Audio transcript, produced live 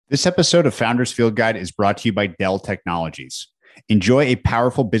This episode of Founders Field Guide is brought to you by Dell Technologies. Enjoy a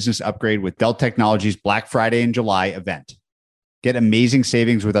powerful business upgrade with Dell Technologies Black Friday in July event. Get amazing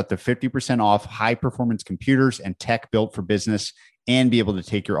savings with up to 50% off high-performance computers and tech built for business, and be able to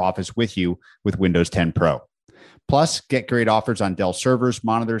take your office with you with Windows 10 Pro. Plus, get great offers on Dell servers,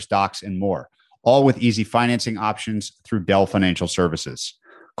 monitors, docks, and more, all with easy financing options through Dell Financial Services.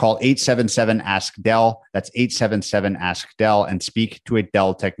 Call 877-ASK-DELL, that's 877-ASK-DELL, and speak to a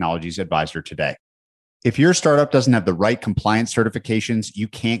Dell Technologies advisor today. If your startup doesn't have the right compliance certifications, you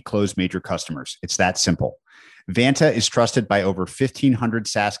can't close major customers. It's that simple. Vanta is trusted by over 1,500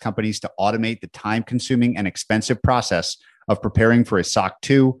 SaaS companies to automate the time-consuming and expensive process of preparing for a SOC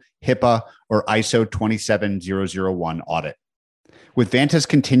 2, HIPAA, or ISO 27001 audit. With Vanta's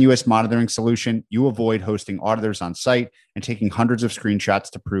continuous monitoring solution, you avoid hosting auditors on site and taking hundreds of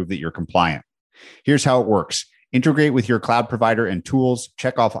screenshots to prove that you're compliant. Here's how it works. Integrate with your cloud provider and tools,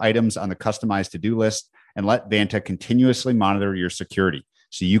 check off items on the customized to-do list, and let Vanta continuously monitor your security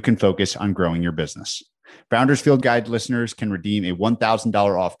so you can focus on growing your business. Founders Field Guide listeners can redeem a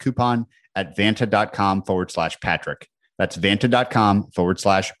 $1,000 off coupon at vanta.com/Patrick. That's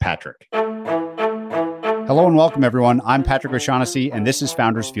vanta.com/Patrick. Hello and welcome, everyone. I'm Patrick O'Shaughnessy, and this is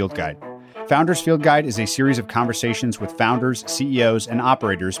Founders Field Guide. Founders Field Guide is a series of conversations with founders, CEOs, and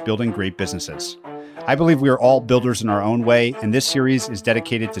operators building great businesses. I believe we are all builders in our own way, and this series is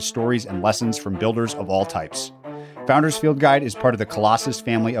dedicated to stories and lessons from builders of all types. Founders Field Guide is part of the Colossus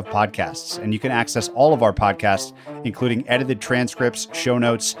family of podcasts, and you can access all of our podcasts, including edited transcripts, show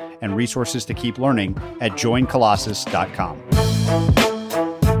notes, and resources to keep learning at joincolossus.com.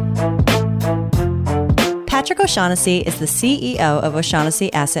 Patrick O'Shaughnessy is the CEO of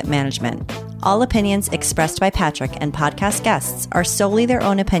O'Shaughnessy Asset Management. All opinions expressed by Patrick and podcast guests are solely their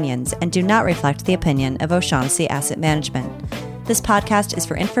own opinions and do not reflect the opinion of O'Shaughnessy Asset Management. This podcast is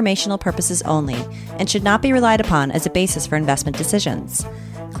for informational purposes only and should not be relied upon as a basis for investment decisions.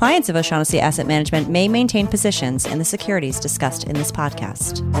 Clients of O'Shaughnessy Asset Management may maintain positions in the securities discussed in this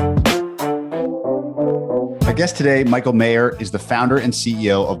podcast. My guest today, Michael Mayer, is the founder and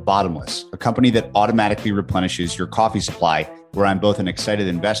CEO of Bottomless, a company that automatically replenishes your coffee supply, where I'm both an excited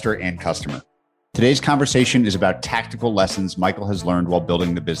investor and customer. Today's conversation is about tactical lessons Michael has learned while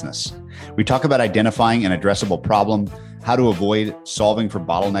building the business. We talk about identifying an addressable problem, how to avoid solving for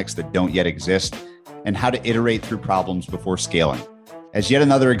bottlenecks that don't yet exist, and how to iterate through problems before scaling. As yet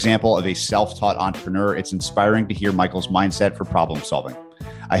another example of a self-taught entrepreneur, it's inspiring to hear Michael's mindset for problem solving.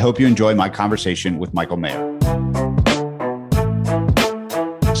 I hope you enjoy my conversation with Michael Mayer.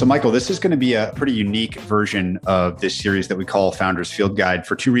 So Michael, this is going to be a pretty unique version of this series that we call Founders Field Guide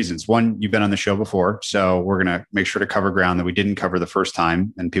for two reasons. One, you've been on the show before, so we're going to make sure to cover ground that we didn't cover the first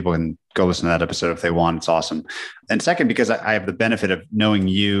time, and people can go listen to that episode if they want. It's awesome. And second, because I have the benefit of knowing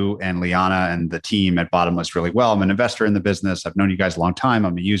you and Liana and the team at Bottomless really well. I'm an investor in the business. I've known you guys a long time.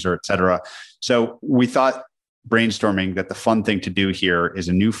 I'm a user, et cetera. So we thought, brainstorming, that the fun thing to do here is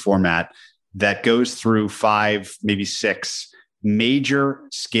a new format that goes through 5, maybe 6 major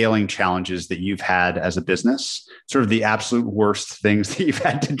scaling challenges that you've had as a business, sort of the absolute worst things that you've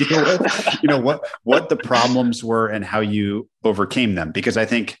had to deal with, what the problems were and how you overcame them. Because I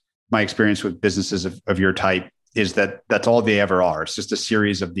think my experience with businesses of your type is that that's all they ever are. It's just a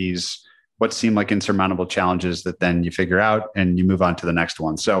series of these, what seem like insurmountable challenges that then you figure out and you move on to the next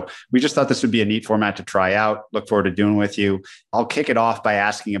one. So we just thought this would be a neat format to try out. Look forward to doing with you. I'll kick it off by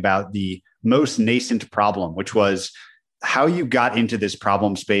asking about the most nascent problem, which was how you got into this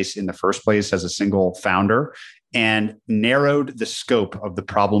problem space in the first place as a single founder and narrowed the scope of the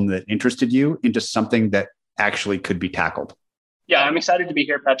problem that interested you into something that actually could be tackled. Yeah, I'm excited to be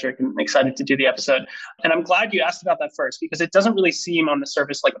here, Patrick, and excited to do the episode. And I'm glad you asked about that first, because it doesn't really seem on the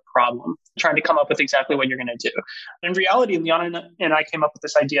surface like a problem, trying to come up with exactly what you're going to do. In reality, Liana and I came up with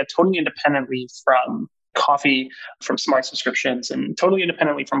this idea totally independently from coffee, from smart subscriptions, and totally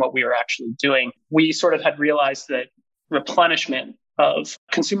independently from what we were actually doing. We sort of had realized that replenishment of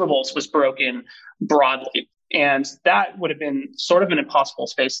consumables was broken broadly. And that would have been sort of an impossible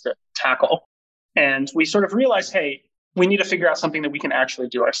space to tackle. And we sort of realized, hey, we need to figure out something that we can actually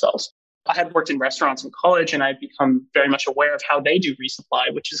do ourselves. I had worked in restaurants in college, and I'd become very much aware of how they do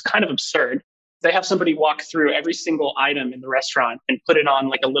resupply, which is kind of absurd. They have somebody walk through every single item in the restaurant and put it on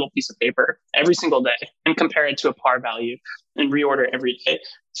like a little piece of paper every single day and compare it to a par value and reorder every day.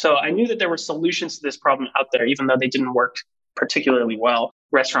 So I knew that there were solutions to this problem out there, even though they didn't work particularly well.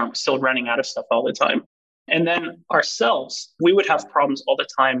 Restaurant was still running out of stuff all the time. And then ourselves, we would have problems all the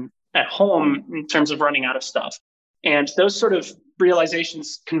time at home in terms of running out of stuff. And those sort of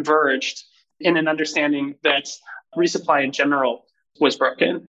realizations converged in an understanding that resupply in general was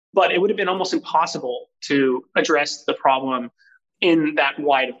broken. But it would have been almost impossible to address the problem in that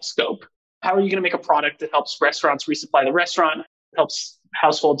wide of a scope. How are you going to make a product that helps restaurants resupply the restaurant, helps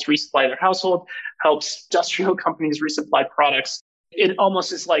households resupply their household, helps industrial companies resupply products? It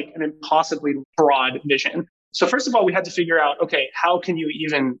almost is like an impossibly broad vision. So first of all, we had to figure out, okay, how can you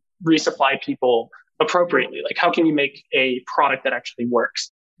even resupply people appropriately? Like, how can you make a product that actually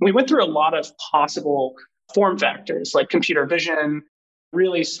works? We went through a lot of possible form factors like computer vision,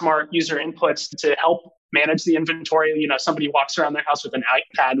 really smart user inputs to help manage the inventory. You know, somebody walks around their house with an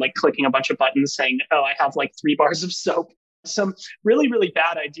iPad, like clicking a bunch of buttons saying, oh, I have like 3 bars of soap. Some really, really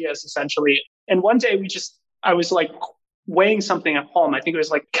bad ideas, essentially. And one day I was like weighing something at home. I think it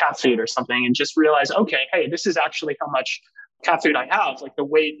was like cat food or something, and just realized, okay, hey, this is actually how much cat food I have. Like the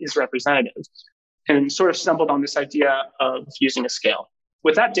weight is representative. And sort of stumbled on this idea of using a scale.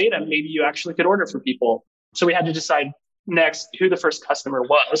 With that data, maybe you actually could order for people. So we had to decide next who the first customer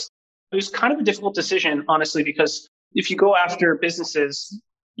was. It was kind of a difficult decision, honestly, because if you go after businesses,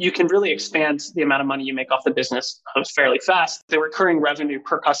 you can really expand the amount of money you make off the business fairly fast. The recurring revenue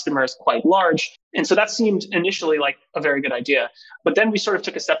per customer is quite large. And so that seemed initially like a very good idea. But then we sort of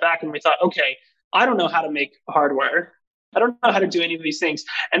took a step back and we thought, okay, I don't know how to make hardware. I don't know how to do any of these things.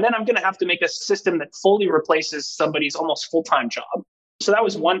 And then I'm going to have to make a system that fully replaces somebody's almost full-time job. So that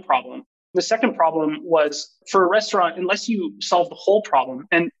was one problem. The second problem was for a restaurant, unless you solve the whole problem,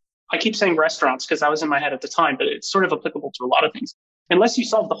 and I keep saying restaurants because that was in my head at the time, but it's sort of applicable to a lot of things. Unless you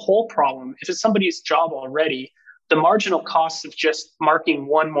solve the whole problem, if it's somebody's job already, the marginal cost of just marking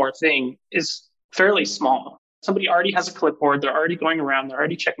one more thing is fairly small. Somebody already has a clipboard. They're already going around. They're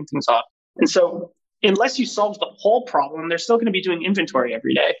already checking things off. And so unless you solve the whole problem, they're still going to be doing inventory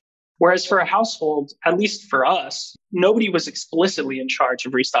every day. Whereas for a household, at least for us, nobody was explicitly in charge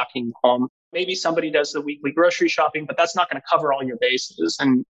of restocking the home. Maybe somebody does the weekly grocery shopping, but that's not going to cover all your bases.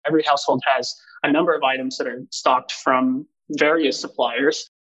 And every household has a number of items that are stocked from various suppliers.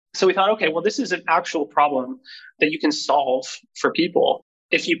 So we thought, okay, well, this is an actual problem that you can solve for people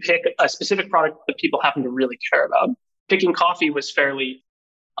if you pick a specific product that people happen to really care about. Picking coffee was fairly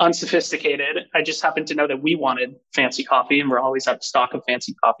unsophisticated. I just happened to know that we wanted fancy coffee and we're always out of stock of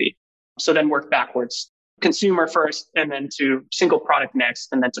fancy coffee. So then work backwards, consumer first, and then to single product next,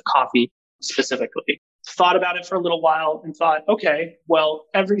 and then to coffee specifically. Thought about it for a little while and thought, okay, well,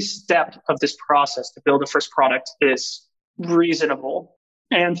 every step of this process to build a first product is reasonable,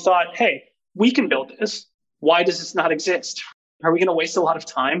 and thought, hey, we can build this. Why does this not exist? Are we going to waste a lot of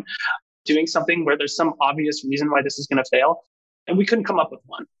time doing something where there's some obvious reason why this is going to fail? And we couldn't come up with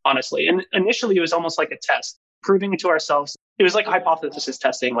one, honestly. And initially, it was almost like a test, proving it to ourselves. It was like hypothesis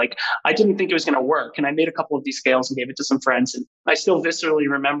testing. Like, I didn't think it was going to work. And I made a couple of these scales and gave it to some friends. And I still viscerally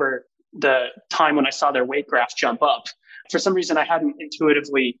remember the time when I saw their weight graph jump up. For some reason, I hadn't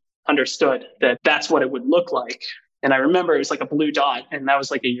intuitively understood that that's what it would look like. And I remember it was like a blue dot, and that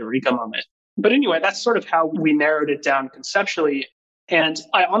was like a eureka moment. But anyway, that's sort of how we narrowed it down conceptually. And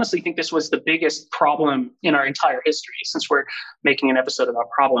I honestly think this was the biggest problem in our entire history, since we're making an episode about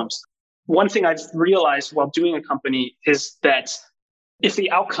problems. One thing I've realized while doing a company is that if the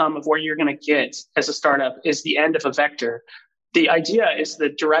outcome of where you're going to get as a startup is the end of a vector, the idea is the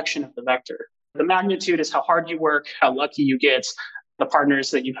direction of the vector. The magnitude is how hard you work, how lucky you get, the partners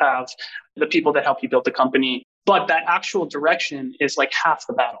that you have, the people that help you build the company. But that actual direction is like half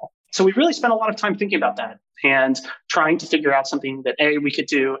the battle. So we really spent a lot of time thinking about that and trying to figure out something that A, we could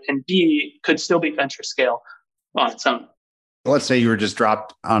do, and B, could still be venture scale on its own. Let's say you were just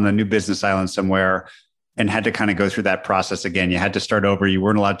dropped on a new business island somewhere and had to kind of go through that process again. You had to start over. You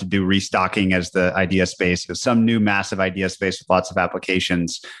weren't allowed to do restocking as the idea space. It was some new massive idea space with lots of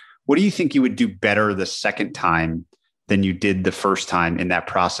applications. What do you think you would do better the second time than you did the first time in that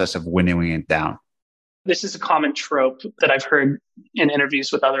process of winnowing it down? This is a common trope that I've heard in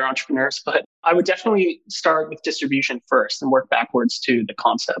interviews with other entrepreneurs, but I would definitely start with distribution first and work backwards to the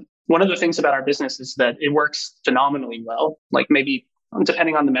concept. One of the things about our business is that it works phenomenally well, like maybe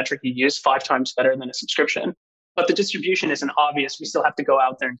depending on the metric you use, 5 times better than a subscription. But the distribution isn't obvious. We still have to go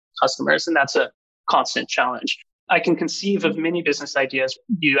out there and get customers, and that's a constant challenge. I can conceive of many business ideas.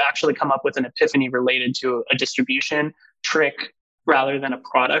 You actually come up with an epiphany related to a distribution trick rather than a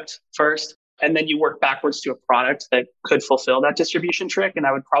product first. And then you work backwards to a product that could fulfill that distribution trick. And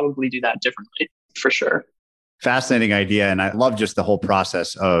I would probably do that differently, for sure. Fascinating idea. And I love just the whole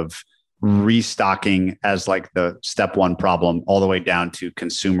process of restocking as like the step one problem all the way down to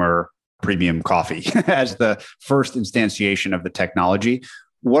consumer premium coffee as the first instantiation of the technology.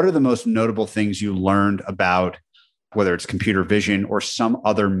 What are the most notable things you learned about whether it's computer vision or some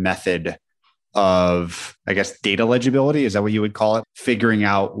other method of, I guess, data legibility. Is that what you would call it? Figuring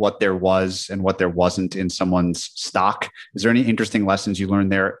out what there was and what there wasn't in someone's stock. Is there any interesting lessons you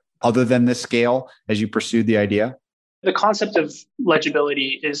learned there other than this scale as you pursued the idea? The concept of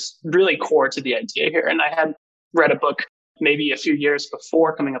legibility is really core to the idea here. And I had read a book maybe a few years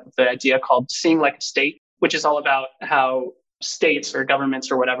before coming up with the idea called Seeing Like a State, which is all about how states or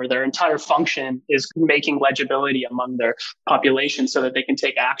governments or whatever, their entire function is making legibility among their population so that they can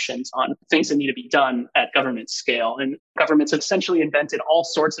take actions on things that need to be done at government scale. And governments essentially invented all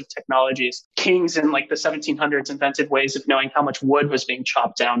sorts of technologies. Kings in like the 1700s invented ways of knowing how much wood was being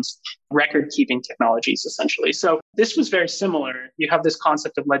chopped down, record keeping technologies essentially. So this was very similar. You have this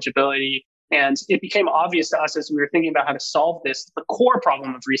concept of legibility. And it became obvious to us as we were thinking about how to solve this. The core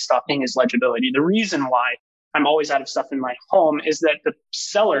problem of restocking is legibility. The reason why I'm always out of stuff in my home is that the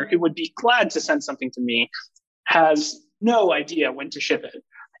seller who would be glad to send something to me has no idea when to ship it.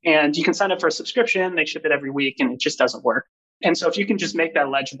 And you can sign up for a subscription, they ship it every week, and it just doesn't work. And so if you can just make that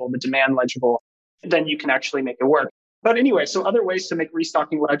legible, the demand legible, then you can actually make it work. But anyway, so other ways to make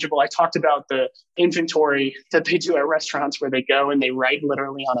restocking legible, I talked about the inventory that they do at restaurants where they go and they write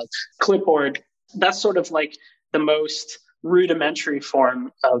literally on a clipboard. That's sort of like the most rudimentary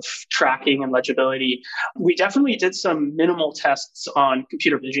form of tracking and legibility. We definitely did some minimal tests on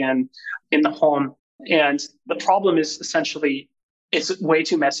computer vision in the home. And the problem is essentially it's way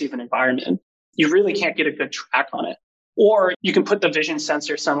too messy of an environment. You really can't get a good track on it. Or you can put the vision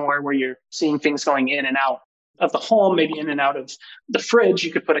sensor somewhere where you're seeing things going in and out of the home, maybe in and out of the fridge.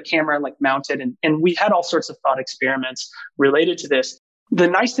 You could put a camera like mounted. And we had all sorts of thought experiments related to this. The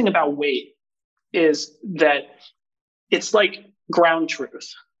nice thing about weight is that it's like ground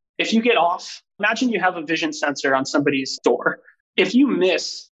truth. If you get off, imagine you have a vision sensor on somebody's door. If you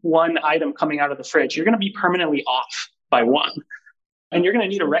miss one item coming out of the fridge, you're going to be permanently off by one. And you're going to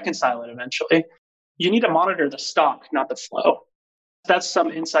need to reconcile it eventually. You need to monitor the stock, not the flow. That's some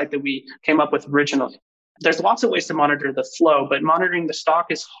insight that we came up with originally. There's lots of ways to monitor the flow, but monitoring the stock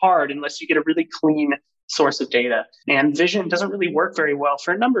is hard unless you get a really clean source of data. And vision doesn't really work very well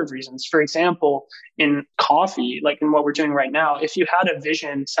for a number of reasons. For example, in coffee, like in what we're doing right now, if you had a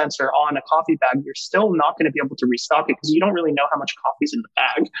vision sensor on a coffee bag, you're still not going to be able to restock it because you don't really know how much coffee's in the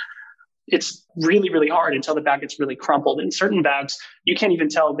bag. It's really, really hard until the bag gets really crumpled. In certain bags, you can't even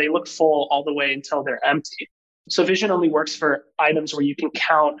tell. They look full all the way until they're empty. So vision only works for items where you can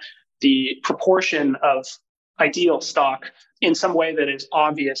count the proportion of ideal stock in some way that is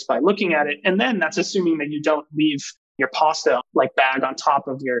obvious by looking at it. And then that's assuming that you don't leave your pasta like bag on top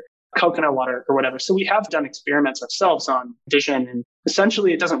of your coconut water or whatever. So we have done experiments ourselves on vision, and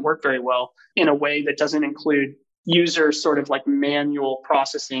essentially it doesn't work very well in a way that doesn't include user sort of like manual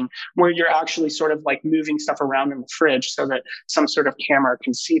processing where you're actually sort of like moving stuff around in the fridge so that some sort of camera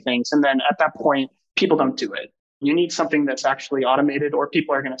can see things. And then at that point, people don't do it. You need something that's actually automated or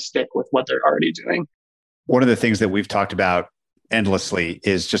people are going to stick with what they're already doing. One of the things that we've talked about endlessly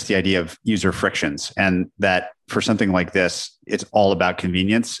is just the idea of user frictions, and that for something like this, it's all about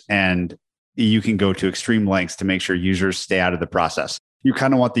convenience, and you can go to extreme lengths to make sure users stay out of the process. You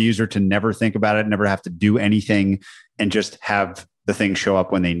kind of want the user to never think about it, never have to do anything, and just have the thing show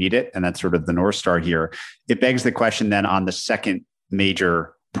up when they need it. And that's sort of the North Star here. It begs the question then on the second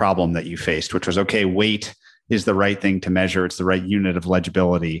major problem that you faced, which was, okay, weight is the right thing to measure. It's the right unit of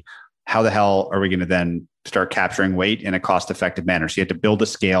legibility. How the hell are we going to then start capturing weight in a cost-effective manner? So you had to build a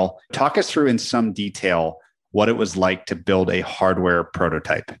scale. Talk us through in some detail what it was like to build a hardware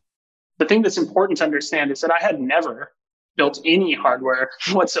prototype. The thing that's important to understand is that I had never built any hardware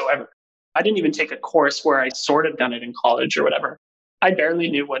whatsoever. I didn't even take a course where I sort of done it in college or whatever. I barely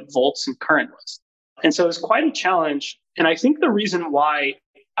knew what volts and current was. And so it was quite a challenge. And I think the reason why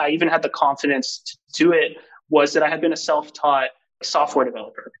I even had the confidence to do it was that I had been a self-taught software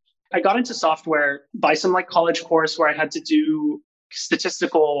developer. I got into software by some like college course where I had to do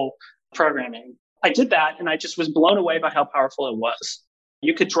statistical programming. I did that and I just was blown away by how powerful it was.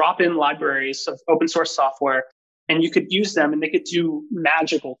 You could drop in libraries of open source software and you could use them and they could do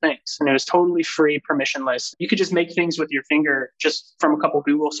magical things. And it was totally free, permissionless. You could just make things with your finger just from a couple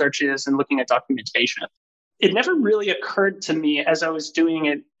Google searches and looking at documentation. It never really occurred to me as I was doing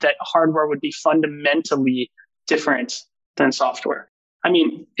it that hardware would be fundamentally different than software. I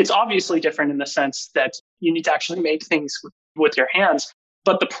mean, it's obviously different in the sense that you need to actually make things with your hands,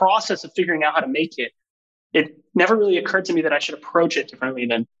 but the process of figuring out how to make it never really occurred to me that I should approach it differently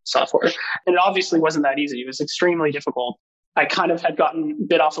than software. And it obviously wasn't that easy. It was extremely difficult. I kind of had gotten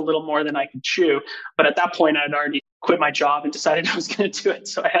bit off a little more than I could chew, but at that point, I had already quit my job and decided I was going to do it.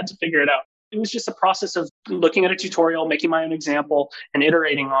 So I had to figure it out. It was just a process of looking at a tutorial, making my own example, and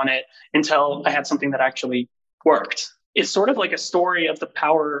iterating on it until I had something that actually worked. It's sort of like a story of the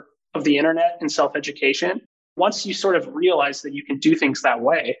power of the internet and self-education. Once you sort of realize that you can do things that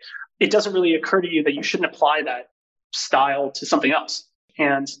way, it doesn't really occur to you that you shouldn't apply that style to something else.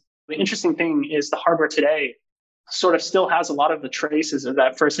 And the interesting thing is the hardware today sort of still has a lot of the traces of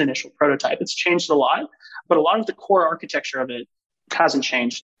that first initial prototype. It's changed a lot, but a lot of the core architecture of it hasn't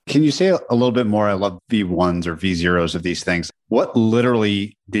changed. Can you say a little bit more? I love V1s or V0s of these things. What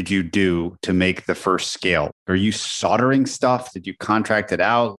literally did you do to make the first scale? Are you soldering stuff? Did you contract it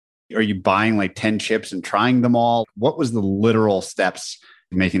out? Are you buying like 10 chips and trying them all? What was the literal steps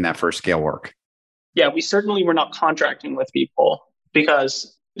in making that first scale work? Yeah, we certainly were not contracting with people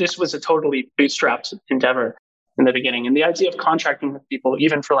because this was a totally bootstrapped endeavor in the beginning. And the idea of contracting with people,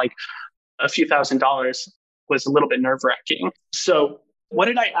 even for like a few $1,000s, was a little bit nerve-wracking. So what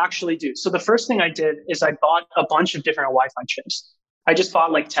did I actually do? So the first thing I did is I bought a bunch of different Wi-Fi chips. I just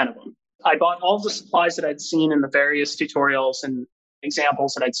bought like 10 of them. I bought all the supplies that I'd seen in the various tutorials and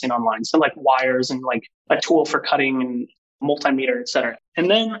examples that I'd seen online. So like wires and like a tool for cutting and multimeter, et cetera. And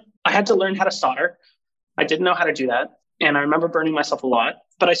then I had to learn how to solder. I didn't know how to do that. And I remember burning myself a lot,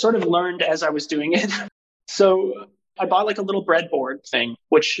 but I sort of learned as I was doing it. So I bought like a little breadboard thing,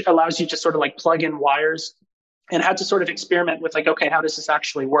 which allows you to sort of like plug in wires, and had to sort of experiment with like, okay, how does this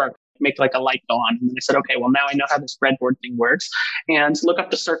actually work? Make like a light go on. And then I said, okay, well, now I know how this breadboard thing works, and look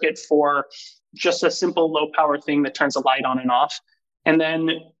up the circuit for just a simple low power thing that turns a light on and off, and then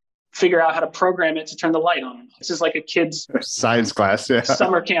figure out how to program it to turn the light on and off. This is like a kid's science class, yeah.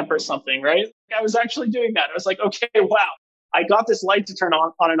 Summer camp or something, right? I was actually doing that. I was like, okay, wow, I got this light to turn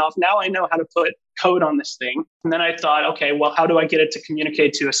on and off. Now I know how to put code on this thing. And then I thought, okay, well, how do I get it to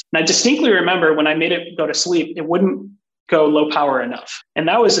communicate to us? And I distinctly remember when I made it go to sleep, it wouldn't go low power enough. And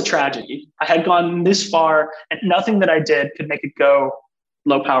that was a tragedy. I had gone this far and nothing that I did could make it go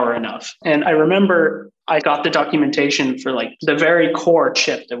low power enough. And I remember I got the documentation for like the very core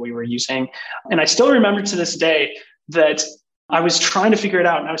chip that we were using. And I still remember to this day that I was trying to figure it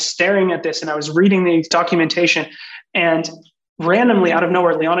out, and I was staring at this and I was reading the documentation, and randomly out of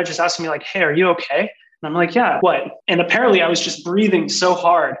nowhere, Liana just asked me like, hey, are you okay? And I'm like, yeah, what? And apparently I was just breathing so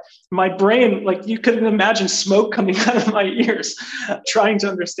hard. My brain, like you couldn't imagine smoke coming out of my ears trying to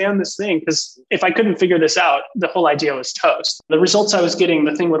understand this thing. Because if I couldn't figure this out, the whole idea was toast. The results I was getting,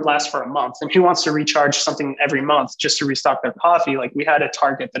 the thing would last for a month. And who wants to recharge something every month just to restock their coffee? Like we had a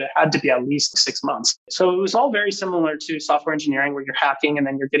target that it had to be at least 6 months. So it was all very similar to software engineering where you're hacking and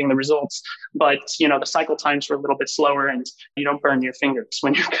then you're getting the results. But, you know, the cycle times were a little bit slower and you don't burn your fingers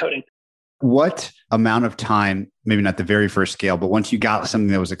when you're coding. What amount of time, maybe not the very first scale, but once you got something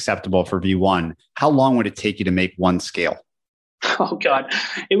that was acceptable for V1, how long would it take you to make one scale? Oh God,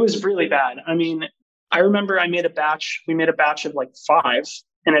 it was really bad. I mean, I remember we made a batch of like 5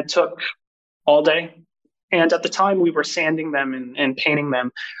 and it took all day. And at the time we were sanding them and painting them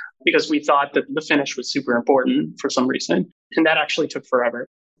because we thought that the finish was super important for some reason. And that actually took forever.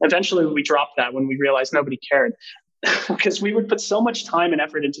 Eventually we dropped that when we realized nobody cared because we would put so much time and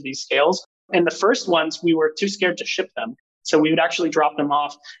effort into these scales. And the first ones, we were too scared to ship them. So we would actually drop them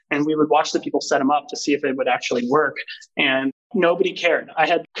off and we would watch the people set them up to see if it would actually work. And nobody cared. I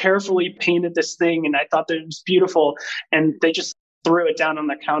had carefully painted this thing and I thought that it was beautiful. And they just threw it down on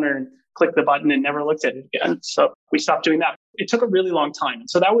the counter and clicked the button and never looked at it again. So we stopped doing that. It took a really long time.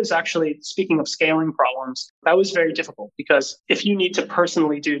 So that was actually, speaking of scaling problems, that was very difficult because if you need to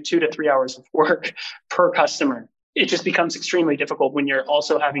personally do 2 to 3 hours of work per customer, it just becomes extremely difficult when you're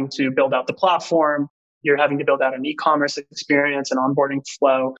also having to build out the platform. You're having to build out an e-commerce experience, an onboarding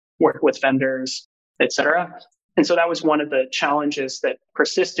flow, work with vendors, et cetera. And so that was one of the challenges that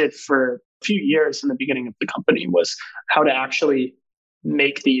persisted for a few years in the beginning of the company was how to actually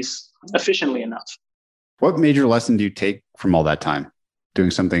make these efficiently enough. What major lesson do you take from all that time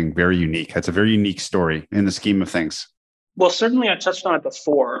doing something very unique? That's a very unique story in the scheme of things. Well, certainly I touched on it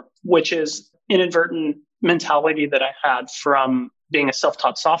before, which is inadvertent mentality that I had from being a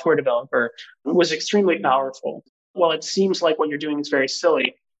self-taught software developer was extremely powerful. While it seems like what you're doing is very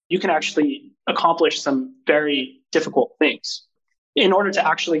silly, you can actually accomplish some very difficult things. In order to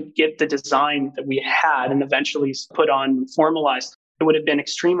actually get the design that we had and eventually put on formalized, it would have been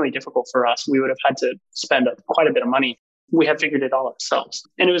extremely difficult for us. We would have had to spend quite a bit of money. We had figured it all ourselves.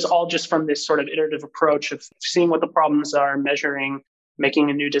 And it was all just from this sort of iterative approach of seeing what the problems are, measuring, making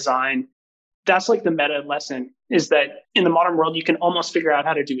a new design. That's like the meta lesson is that in the modern world, you can almost figure out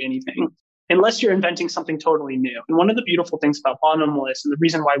how to do anything unless you're inventing something totally new. And one of the beautiful things about Bottomless and the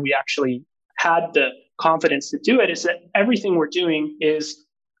reason why we actually had the confidence to do it is that everything we're doing is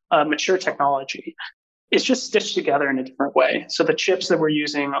a mature technology. It's just stitched together in a different way. So the chips that we're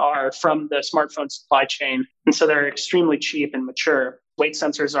using are from the smartphone supply chain. And so they're extremely cheap and mature. Weight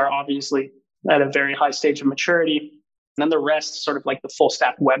sensors are obviously at a very high stage of maturity. And then the rest, sort of like the full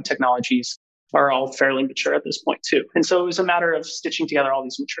stack web technologies, are all fairly mature at this point too. And so it was a matter of stitching together all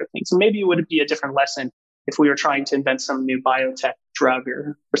these mature things. And maybe it would be a different lesson if we were trying to invent some new biotech drug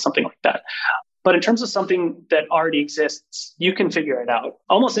or something like that. But in terms of something that already exists, you can figure it out.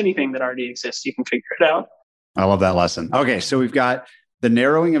 Almost anything that already exists, you can figure it out. I love that lesson. Okay, so we've got the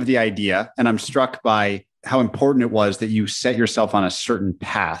narrowing of the idea, and I'm struck by how important it was that you set yourself on a certain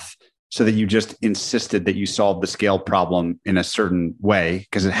path so that you just insisted that you solve the scale problem in a certain way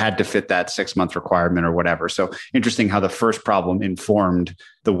because it had to fit that 6-month requirement or whatever. So interesting how the first problem informed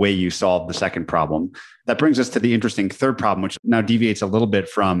the way you solved the second problem. That brings us to the interesting third problem, which now deviates a little bit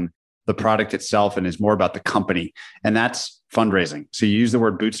from the product itself and is more about the company. And that's fundraising. So you used the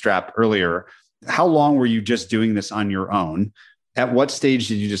word bootstrap earlier. How long were you just doing this on your own? At what stage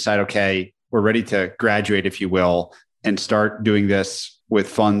did you decide, okay, we're ready to graduate, if you will, and start doing this with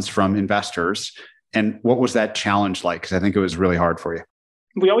funds from investors? And what was that challenge like? Because I think it was really hard for you.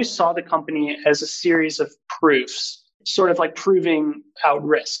 We always saw the company as a series of proofs, sort of like proving out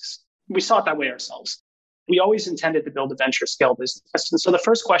risks. We saw it that way ourselves. We always intended to build a venture scale business. And so the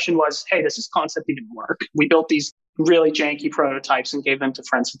first question was, hey, does this concept even work? We built these really janky prototypes and gave them to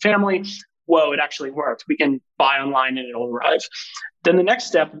friends and family. Whoa, it actually worked. We can buy online and it'll arrive. Then the next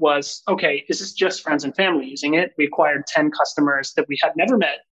step was, okay, is this just friends and family using it? We acquired 10 customers that we had never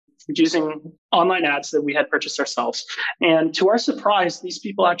met using online ads that we had purchased ourselves. And to our surprise, these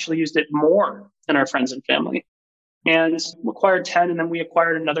people actually used it more than our friends and family. And we acquired 10, and then we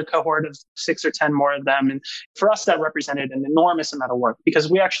acquired another cohort of 6 or 10 more of them. And for us, that represented an enormous amount of work because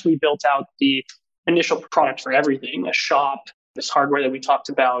we actually built out the initial product for everything, a shop, this hardware that we talked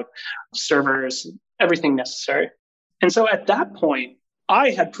about, servers, everything necessary. And so at that point, I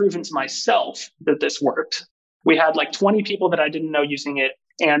had proven to myself that this worked. We had like 20 people that I didn't know using it.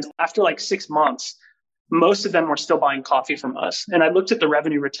 And after like 6 months, most of them were still buying coffee from us. And I looked at the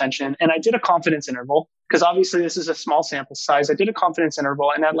revenue retention and I did a confidence interval because obviously this is a small sample size. I did a confidence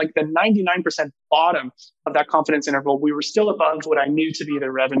interval, and at like the 99% bottom of that confidence interval, we were still above what I knew to be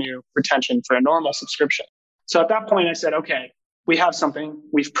the revenue retention for a normal subscription. So at that point, I said, okay, we have something,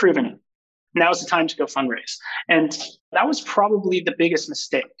 we've proven it. Now is the time to go fundraise. And that was probably the biggest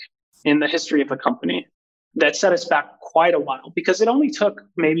mistake in the history of the company that set us back quite a while because it only took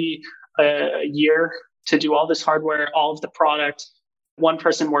maybe a year to do all this hardware, all of the product, one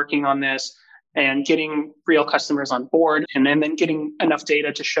person working on this and getting real customers on board, and then getting enough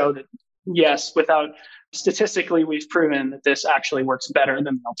data to show that, yes, statistically, we've proven that this actually works better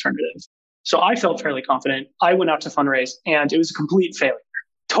than the alternative. So I felt fairly confident. I went out to fundraise and it was a complete failure.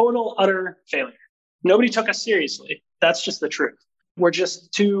 Total, utter failure. Nobody took us seriously. That's just the truth. We're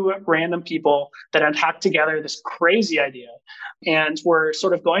just two random people that had hacked together this crazy idea. And we're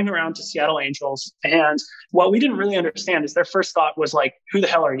sort of going around to Seattle Angels. And what we didn't really understand is their first thought was like, who the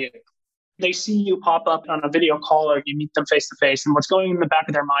hell are you? They see you pop up on a video call or you meet them face to face. And what's going in the back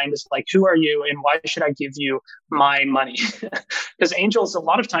of their mind is like, who are you and why should I give you my money? Because angels, a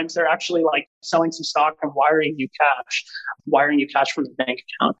lot of times they're actually like selling some stock and wiring you cash from the bank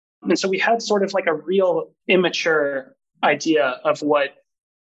account. And so we had sort of like a real immature idea of what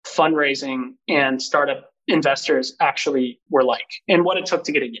fundraising and startup investors actually were like and what it took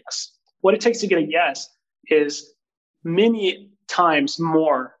to get a yes. What it takes to get a yes is many times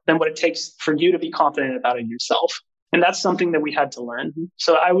more than what it takes for you to be confident about it yourself. And that's something that we had to learn.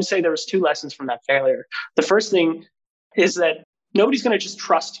 So I would say there was 2 lessons from that failure. The first thing is that nobody's going to just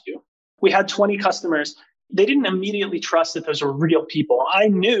trust you. We had 20 customers. They didn't immediately trust that those were real people. I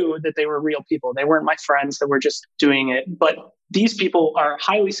knew that they were real people. They weren't my friends that were just doing it. But these people are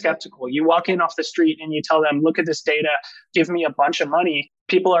highly skeptical. You walk in off the street and you tell them, look at this data, give me a bunch of money.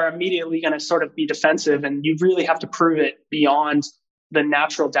 People are immediately going to sort of be defensive, and you really have to prove it beyond the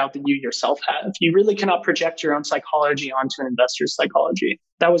natural doubt that you yourself have. You really cannot project your own psychology onto an investor's psychology.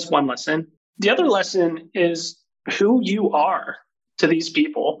 That was one lesson. The other lesson is who you are to these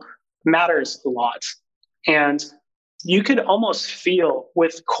people matters a lot. And you could almost feel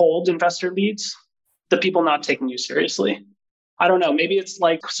with cold investor leads, the people not taking you seriously. I don't know, maybe it's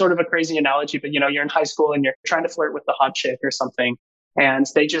like sort of a crazy analogy, but you're in high school and you're trying to flirt with the hot chick or something, and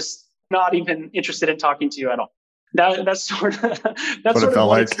they just not even interested in talking to you at all. That's sort of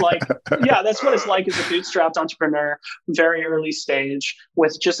what it's like. Yeah, that's what it's like as a bootstrapped entrepreneur, very early stage,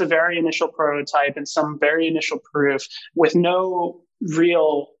 with just a very initial prototype and some very initial proof, with no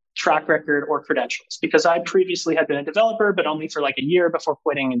real track record or credentials because I previously had been a developer, but only for like a year before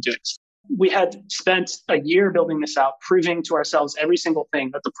quitting and doing this. We had spent a year building this out, proving to ourselves every single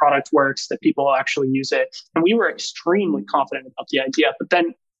thing that the product works, that people actually use it. And we were extremely confident about the idea, but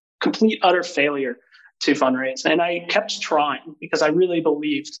then complete utter failure to fundraise. And I kept trying because I really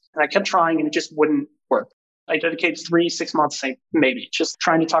believed, and I kept trying and it just wouldn't work. I dedicated 3-6 months, maybe, just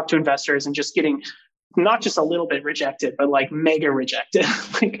trying to talk to investors and just getting not just a little bit rejected, but like mega rejected.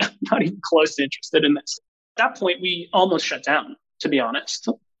 Like I'm not even close to interested in this. At that point, we almost shut down, to be honest.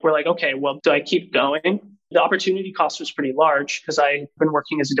 We're like, okay, well, do I keep going? The opportunity cost was pretty large because I've been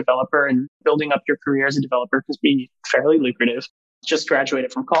working as a developer and building up your career as a developer can be fairly lucrative. Just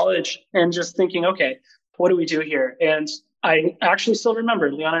graduated from college and just thinking, okay, what do we do here? And I actually still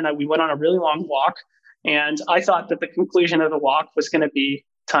remember Liana and I, we went on a really long walk and I thought that the conclusion of the walk was going to be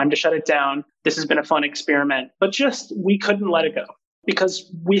time to shut it down. This has been a fun experiment, but just we couldn't let it go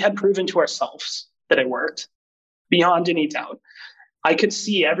because we had proven to ourselves that it worked beyond any doubt. I could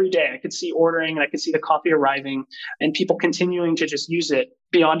see every day, I could see ordering and I could see the coffee arriving and people continuing to just use it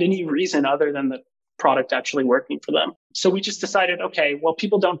beyond any reason other than the product actually working for them. So we just decided, okay, well,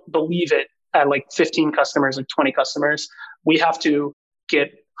 people don't believe it at like 15 customers or 20 customers. We have to get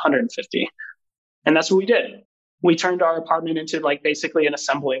 150. And that's what we did. We turned our apartment into like basically an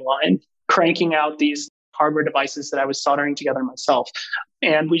assembly line, cranking out these hardware devices that I was soldering together myself.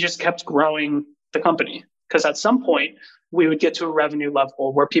 And we just kept growing the company because at some point we would get to a revenue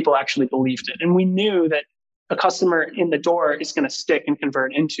level where people actually believed it. And we knew that a customer in the door is going to stick and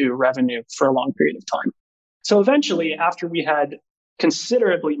convert into revenue for a long period of time. So eventually, after we had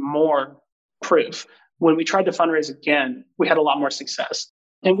considerably more proof, when we tried to fundraise again, we had a lot more success.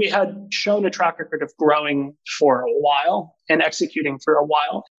 And we had shown a track record of growing for a while and executing for a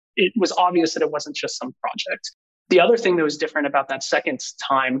while. It was obvious that it wasn't just some project. The other thing that was different about that second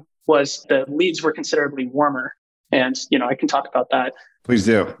time was the leads were considerably warmer. And, I can talk about that. Please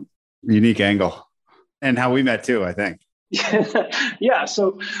do. Unique angle. And how we met too, I think. Yeah.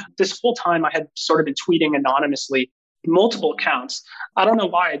 So this whole time I had sort of been tweeting anonymously, multiple accounts. I don't know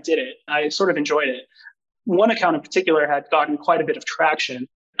why I did it. I sort of enjoyed it. One account in particular had gotten quite a bit of traction.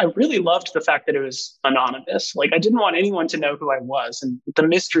 I really loved the fact that it was anonymous. Like I didn't want anyone to know who I was. And the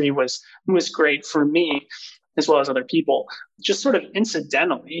mystery was great for me as well as other people. Just sort of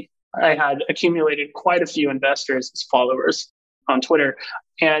incidentally, I had accumulated quite a few investors as followers on Twitter.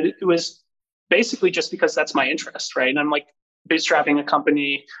 And it was basically just because that's my interest, right? And I'm like bootstrapping a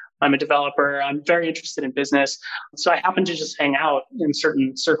company. I'm a developer. I'm very interested in business. So I happened to just hang out in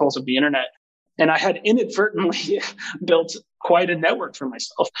certain circles of the internet. And I had inadvertently built quite a network for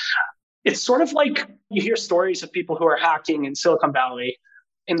myself. It's sort of like you hear stories of people who are hacking in Silicon Valley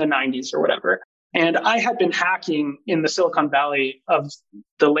in the 90s or whatever. And I had been hacking in the Silicon Valley of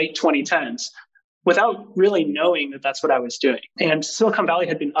the late 2010s without really knowing that that's what I was doing. And Silicon Valley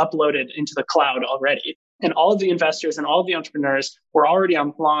had been uploaded into the cloud already. And all of the investors and all of the entrepreneurs were already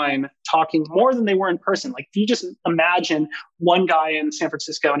online talking more than they were in person. Like if you just imagine one guy in San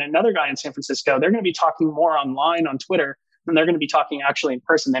Francisco and another guy in San Francisco, they're going to be talking more online on Twitter than they're going to be talking actually in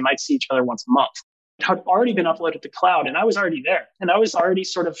person. They might see each other once a month. It had already been uploaded to cloud and I was already there. And I was already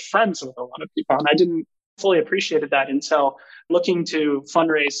sort of friends with a lot of people. And I didn't fully appreciated that until looking to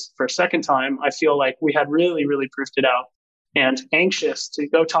fundraise for a second time. I feel like we had really, really proved it out. And anxious to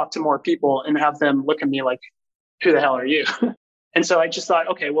go talk to more people and have them look at me like, who the hell are you? And so I just thought,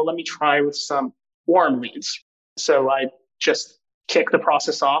 okay, well, let me try with some warm leads. So I just kicked the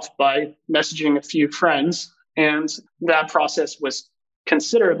process off by messaging a few friends. And that process was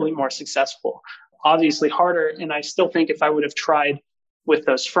considerably more successful, obviously harder. And I still think if I would have tried with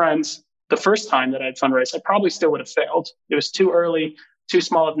those friends the first time that I'd fundraised, I probably still would have failed. It was too early, too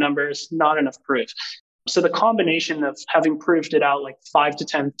small of numbers, not enough proof. So the combination of having proved it out like 5 to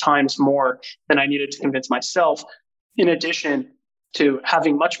 10 times more than I needed to convince myself, in addition to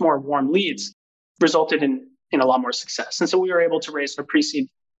having much more warm leads, resulted in a lot more success. And so we were able to raise our pre-seed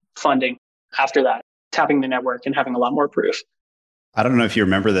funding after that, tapping the network and having a lot more proof. I don't know if you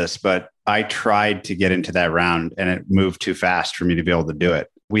remember this, but I tried to get into that round and it moved too fast for me to be able to do it.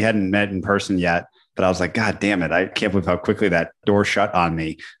 We hadn't met in person yet, but I was like, God damn it. I can't believe how quickly that door shut on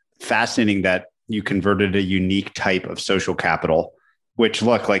me. Fascinating that you converted a unique type of social capital, which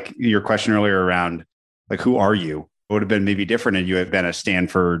look like your question earlier around like, who are you? It would have been maybe different if you had been a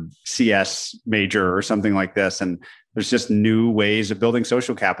Stanford CS major or something like this. And there's just new ways of building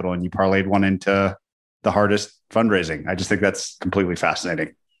social capital. And you parlayed one into the hardest fundraising. I just think that's completely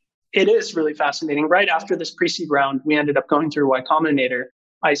fascinating. It is really fascinating. Right after this pre-seed round, we ended up going through Y Combinator.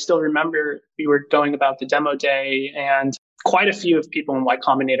 I still remember we were going about the demo day and quite a few of people in Y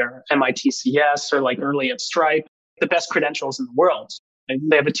Combinator, MITCS, or like early at Stripe, the best credentials in the world. And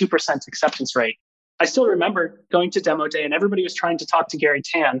they have a 2% acceptance rate. I still remember going to demo day and everybody was trying to talk to Gary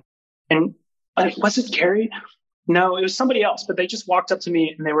Tan. And was it Gary? No, it was somebody else. But they just walked up to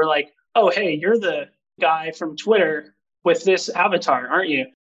me and they were like, oh, hey, you're the guy from Twitter with this avatar, aren't you?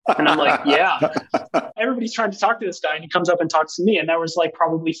 And I'm like, yeah. Everybody's trying to talk to this guy and he comes up and talks to me. And there was like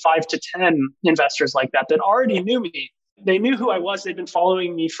probably 5 to 10 investors like that already knew me. They knew who I was. They'd been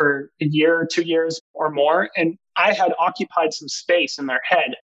following me for a year, 2 years or more. And I had occupied some space in their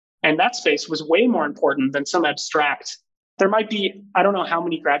head. And that space was way more important than some abstract. There might be, I don't know how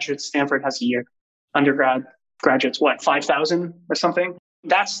many graduates Stanford has a year. Undergrad, graduates, 5,000 or something?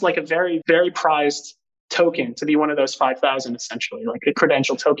 That's like a very, very prized token to be one of those 5,000, essentially, like a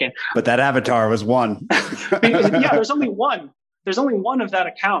credential token. But that avatar was one. Yeah, there's only one. There's only one of that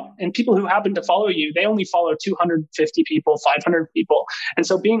account. And people who happen to follow you, they only follow 250 people, 500 people. And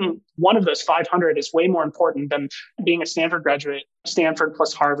so being one of those 500 is way more important than being a Stanford graduate, Stanford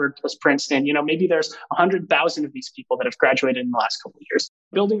plus Harvard plus Princeton. Maybe there's 100,000 of these people that have graduated in the last couple of years.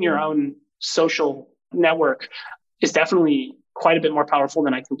 Building your own social network is definitely quite a bit more powerful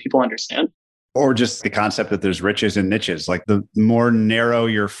than I think people understand. Or just the concept that there's riches and niches. Like the more narrow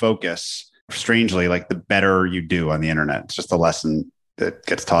your focus, strangely, like the better you do on the internet. It's just a lesson that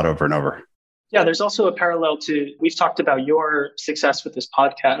gets taught over and over. Yeah, there's also a parallel to, we've talked about your success with this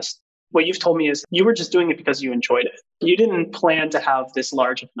podcast. What you've told me is you were just doing it because you enjoyed it. You didn't plan to have this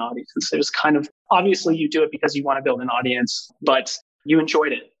large of an audience. It was kind of, obviously you do it because you want to build an audience, but you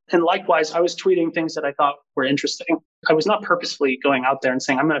enjoyed it. And likewise, I was tweeting things that I thought were interesting. I was not purposefully going out there and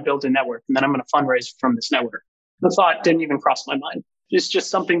saying, I'm going to build a network and then I'm going to fundraise from this network. The thought didn't even cross my mind. It's just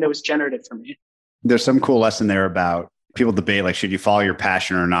something that was generative for me. There's some cool lesson there about people debate, like, should you follow your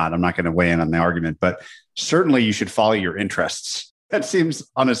passion or not? I'm not going to weigh in on the argument, but certainly you should follow your interests. That seems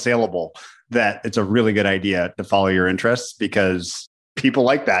unassailable that it's a really good idea to follow your interests because people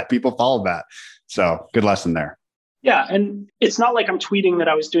like that. People follow that. So good lesson there. Yeah. And it's not like I'm tweeting that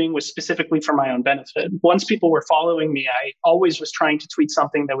I was doing was specifically for my own benefit. Once people were following me, I always was trying to tweet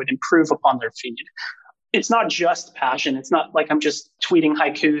something that would improve upon their feed. It's not just passion. It's not like I'm just tweeting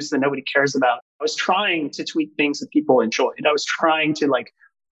haikus that nobody cares about. I was trying to tweet things that people enjoyed. I was trying to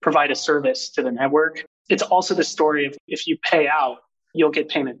provide a service to the network. It's also the story of if you pay out, you'll get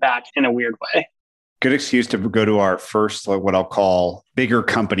payment back in a weird way. Good excuse to go to our first, what I'll call bigger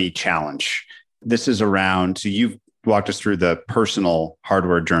company challenge. This is around, so you've walked us through the personal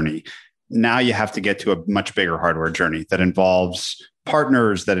hardware journey. Now you have to get to a much bigger hardware journey that involves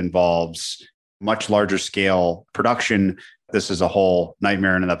partners, that involves much larger scale production. This is a whole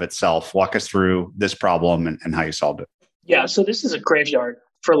nightmare in and of itself. Walk us through this problem and how you solved it. Yeah, so this is a graveyard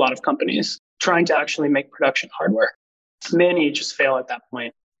for a lot of companies trying to actually make production hardware. Many just fail at that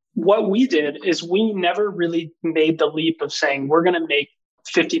point. What we did is we never really made the leap of saying, we're going to make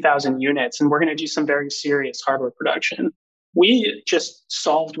 50,000 units and we're going to do some very serious hardware production. We just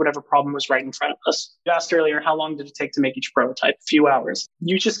solved whatever problem was right in front of us. You asked earlier, how long did it take to make each prototype? A few hours.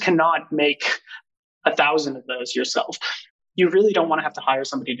 You just cannot make 1,000 of those yourself. You really don't want to have to hire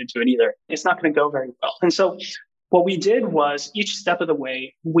somebody to do it either. It's not going to go very well. And so what we did was each step of the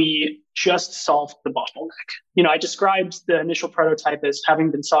way, we just solved the bottleneck. I described the initial prototype as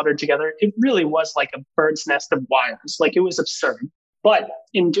having been soldered together. It really was like a bird's nest of wires. It was absurd. But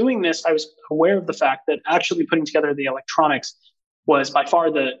in doing this, I was aware of the fact that actually putting together the electronics was by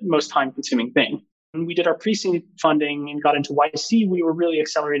far the most time-consuming thing. When we did our pre-seed funding and got into YC, we were really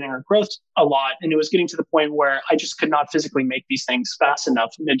accelerating our growth a lot. And it was getting to the point where I just could not physically make these things fast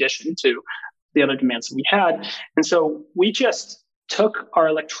enough in addition to the other demands that we had. And so we just took our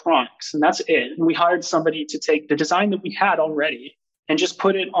electronics and that's it. And we hired somebody to take the design that we had already and just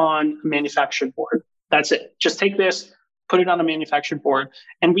put it on a manufactured board. That's it. Just take this, put it on a manufactured board.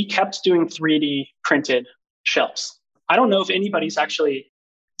 And we kept doing 3D printed shells. I don't know if anybody's actually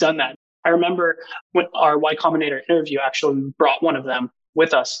done that. I remember when our Y Combinator interview actually brought one of them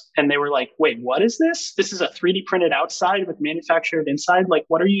with us and they were like, wait, what is this? This is a 3D printed outside with manufactured inside.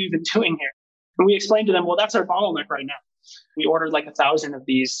 What are you even doing here? And we explained to them, well, that's our bottleneck right now. We ordered 1,000 of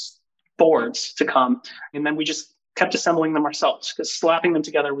these boards to come. And then we just kept assembling them ourselves because slapping them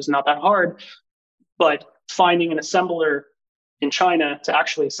together was not that hard. But finding an assembler in China to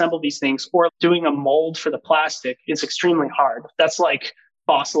actually assemble these things or doing a mold for the plastic is extremely hard. That's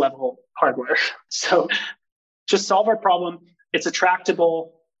boss level hardware. So just solve our problem. It's a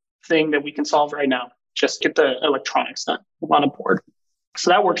tractable thing that we can solve right now. Just get the electronics done on a board. So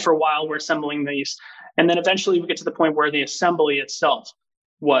that worked for a while. We're assembling these. And then eventually we get to the point where the assembly itself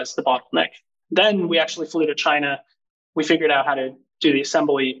was the bottleneck. Then we actually flew to China We figured out how to do the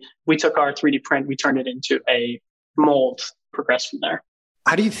assembly. We took our 3D print, we turned it into a mold, progressed from there.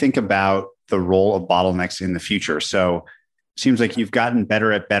 How do you think about the role of bottlenecks in the future? So it seems like you've gotten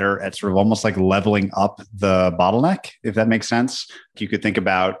better at sort of almost like leveling up the bottleneck, if that makes sense. You could think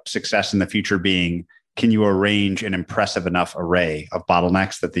about success in the future being, can you arrange an impressive enough array of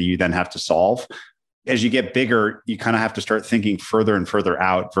bottlenecks that you then have to solve? As you get bigger, you kind of have to start thinking further and further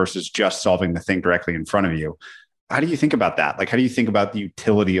out versus just solving the thing directly in front of you. How do you think about that? Like, how do you think about the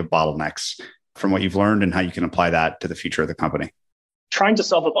utility of bottlenecks from what you've learned and how you can apply that to the future of the company? Trying to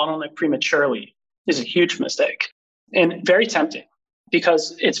solve a bottleneck prematurely is a huge mistake and very tempting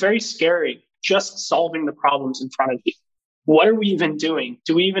because it's very scary just solving the problems in front of you. What are we even doing?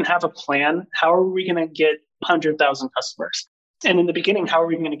 Do we even have a plan? How are we going to get 100,000 customers? And in the beginning, how are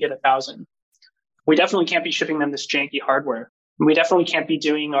we going to get 1,000? We definitely can't be shipping them this janky hardware. We definitely can't be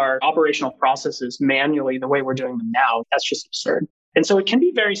doing our operational processes manually the way we're doing them now. That's just absurd. And so it can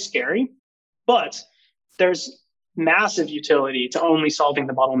be very scary, but there's massive utility to only solving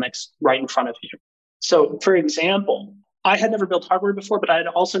the bottlenecks right in front of you. So for example, I had never built hardware before, but I had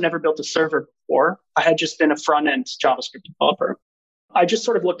also never built a server before. I had just been a front-end JavaScript developer. I just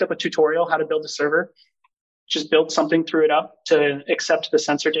sort of looked up a tutorial how to build a server, just built something, threw it up to accept the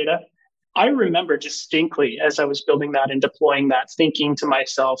sensor data. I remember distinctly as I was building that and deploying that, thinking to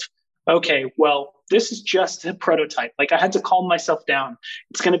myself, okay, well, this is just a prototype. Like I had to calm myself down.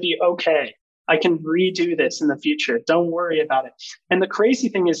 It's going to be okay. I can redo this in the future. Don't worry about it. And the crazy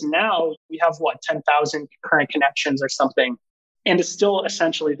thing is now we have 10,000 current connections or something, and it's still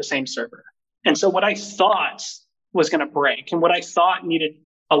essentially the same server. And so what I thought was going to break and what I thought needed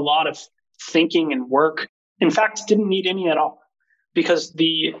a lot of thinking and work, in fact, didn't need any at all because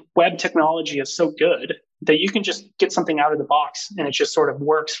the web technology is so good that you can just get something out of the box and it just sort of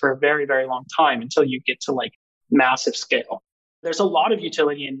works for a very, very long time until you get to like massive scale. There's a lot of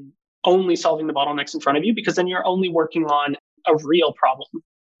utility in only solving the bottlenecks in front of you because then you're only working on a real problem.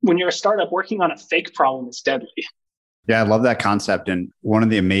 When you're a startup, working on a fake problem is deadly. Yeah, I love that concept. And one of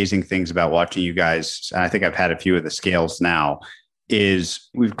the amazing things about watching you guys, and I think I've had a few of the scales now, is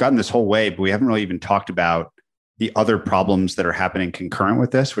we've gotten this whole way, but we haven't really even talked about the other problems that are happening concurrent with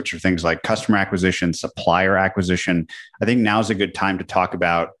this, which are things like customer acquisition, supplier acquisition. I think now's a good time to talk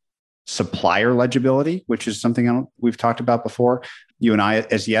about supplier legibility, which is something we've talked about before, you and I,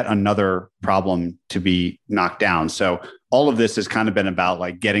 as yet another problem to be knocked down. So all of this has kind of been about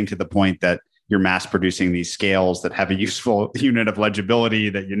like getting to the point that you're mass producing these scales that have a useful unit of legibility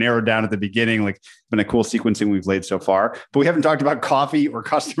that you narrowed down at the beginning. Like it's been a cool sequencing we've laid so far, but we haven't talked about coffee or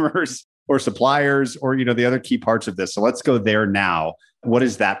customers or suppliers or, the other key parts of this. So let's go there now. What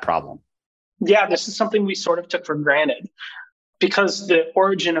is that problem? Yeah, this is something we sort of took for granted because the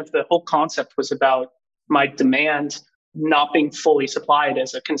origin of the whole concept was about my demand not being fully supplied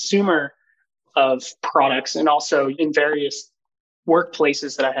as a consumer of products and also in various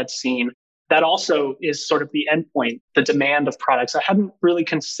workplaces that I had seen. That also is sort of the endpoint, the demand of products. I hadn't really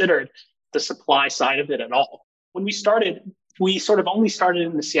considered the supply side of it at all. When we started, we sort of only started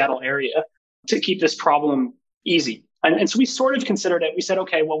in the Seattle area to keep this problem easy. And so we sort of considered it. We said,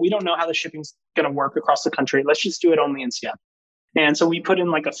 okay, well, we don't know how the shipping's going to work across the country. Let's just do it only in Seattle. And so we put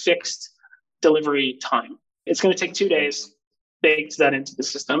in like a fixed delivery time. It's going to take 2 days, baked that into the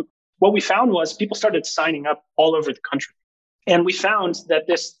system. What we found was people started signing up all over the country. And we found that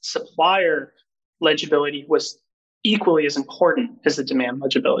this supplier legibility was equally as important as the demand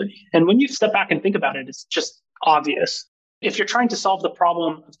legibility. And when you step back and think about it, it's just obvious. If you're trying to solve the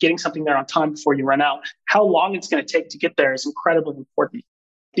problem of getting something there on time before you run out, how long it's going to take to get there is incredibly important.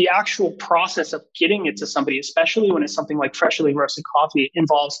 The actual process of getting it to somebody, especially when it's something like freshly roasted coffee,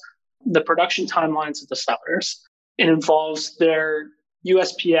 involves the production timelines of the sellers. It involves their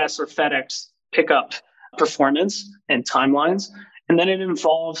USPS or FedEx pickup performance and timelines. And then it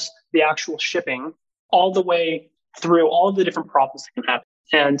involves the actual shipping all the way through all of the different problems that can happen.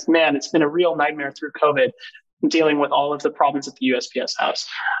 And man, it's been a real nightmare through COVID dealing with all of the problems that the USPS has.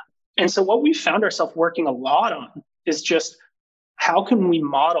 And so what we found ourselves working a lot on is just how can we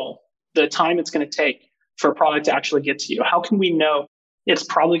model the time it's going to take for a product to actually get to you? How can we know it's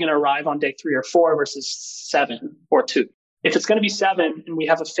probably going to arrive on day 3 or 4 versus 7 or 2? If it's going to be 7 and we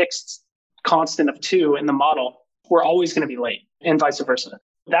have a fixed constant of 2 in the model, we're always going to be late and vice versa.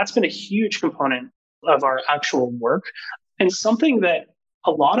 That's been a huge component of our actual work and something that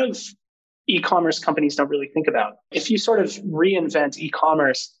a lot of e-commerce companies don't really think about. If you sort of reinvent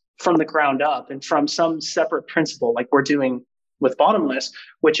e-commerce from the ground up and from some separate principle like we're doing with Bottomless,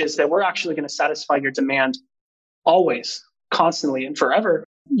 which is that we're actually going to satisfy your demand always, constantly, and forever,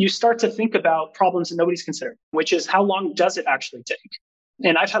 you start to think about problems that nobody's considering, which is how long does it actually take?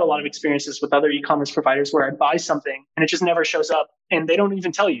 And I've had a lot of experiences with other e-commerce providers where I buy something and it just never shows up and they don't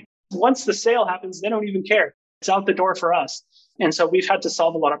even tell you. Once the sale happens, they don't even care. It's out the door for us. And so we've had to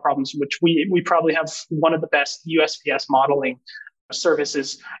solve a lot of problems, which we probably have one of the best USPS modeling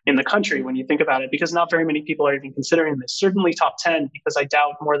services in the country when you think about it, because not very many people are even considering this. Certainly top 10, because I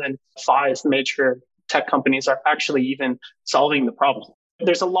doubt more than 5 major tech companies are actually even solving the problem.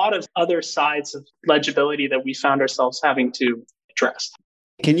 There's a lot of other sides of legibility that we found ourselves having to address.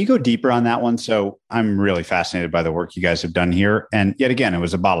 Can you go deeper on that one? So I'm really fascinated by the work you guys have done here. And yet again, it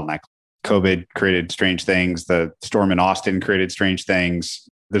was a bottleneck. COVID created strange things. The storm in Austin created strange things.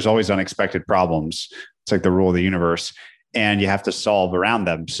 There's always unexpected problems. It's like the rule of the universe, and you have to solve around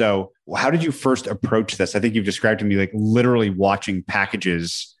them. So how did you first approach this? I think you've described to me like literally watching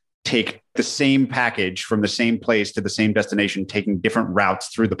packages take the same package from the same place to the same destination, taking different routes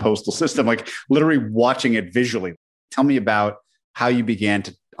through the postal system, like literally watching it visually. Tell me about how you began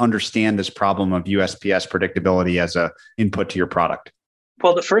to understand this problem of USPS predictability as an input to your product.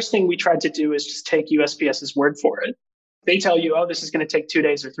 Well, the first thing we tried to do is just take USPS's word for it. They tell you, oh, this is going to take 2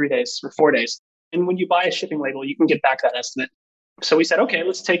 days or 3 days or 4 days. And when you buy a shipping label, you can get back that estimate. So we said, okay,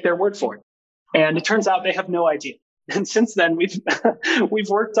 let's take their word for it. And it turns out they have no idea. And since then, we've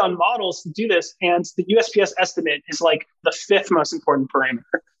worked on models to do this. And the USPS estimate is like the 5th most important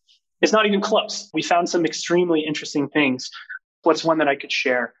parameter. It's not even close. We found some extremely interesting things. What's one that I could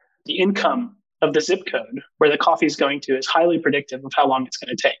share? The income of the zip code where the coffee is going to is highly predictive of how long it's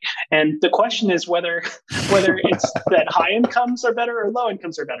going to take. And the question is whether it's that high incomes are better or low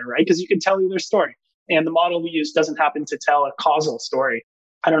incomes are better, right? Because you can tell either story. And the model we use doesn't happen to tell a causal story.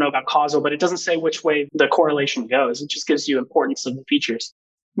 I don't know about causal, but it doesn't say which way the correlation goes. It just gives you importance of the features.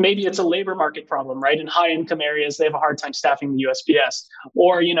 Maybe it's a labor market problem, right? In high income areas, they have a hard time staffing the USPS.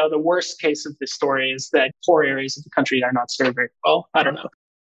 Or, the worst case of this story is that poor areas of the country are not served very well. I don't know.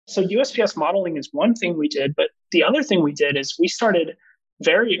 So USPS modeling is one thing we did, but the other thing we did is we started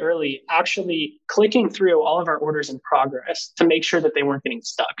very early actually clicking through all of our orders in progress to make sure that they weren't getting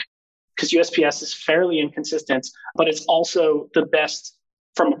stuck. Because USPS is fairly inconsistent, but it's also the best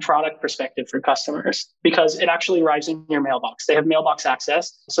from a product perspective for customers because it actually arrives in your mailbox. They have mailbox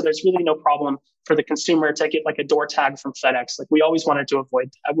access. So there's really no problem for the consumer to get like a door tag from FedEx. Like we always wanted to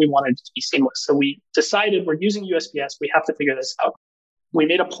avoid that. We wanted it to be seamless. So we decided we're using USPS. We have to figure this out. We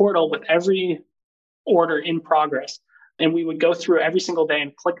made a portal with every order in progress, and we would go through every single day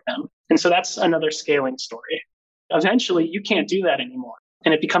and click them. And so that's another scaling story. Eventually, you can't do that anymore.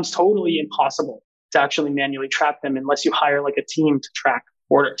 And it becomes totally impossible to actually manually track them unless you hire like a team to track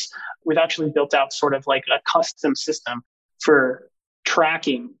orders. We've actually built out sort of like a custom system for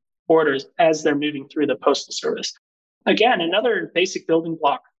tracking orders as they're moving through the postal service. Again, another basic building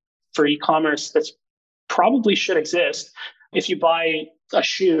block for e-commerce that's probably should exist. If you buy a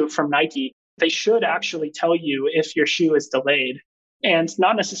shoe from Nike, they should actually tell you if your shoe is delayed. And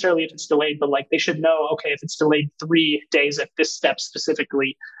not necessarily if it's delayed, but like they should know, okay, if it's delayed 3 days at this step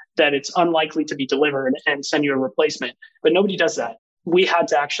specifically, that it's unlikely to be delivered and send you a replacement. But nobody does that. We had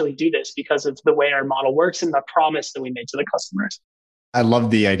to actually do this because of the way our model works and the promise that we made to the customers. I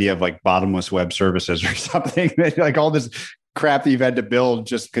love the idea of like bottomless web services or something, like all this crap that you've had to build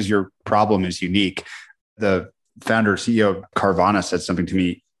just because your problem is unique. The founder, CEO of Carvana said something to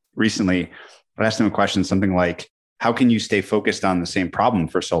me recently. I asked him a question, something like, how can you stay focused on the same problem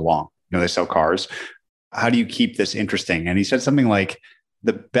for so long? They sell cars. How do you keep this interesting? And he said something like,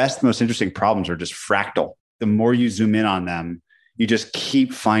 the best, most interesting problems are just fractal. The more you zoom in on them, you just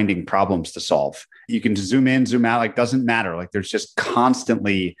keep finding problems to solve. You can zoom in, zoom out, like doesn't matter. Like there's just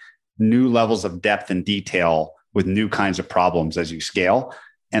constantly new levels of depth and detail with new kinds of problems as you scale.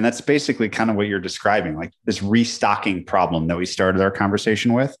 And that's basically kind of what you're describing. Like this restocking problem that we started our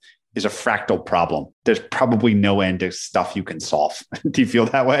conversation with is a fractal problem. There's probably no end to stuff you can solve. Do you feel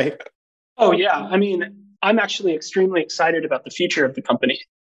that way? Oh, yeah. I mean, I'm actually extremely excited about the future of the company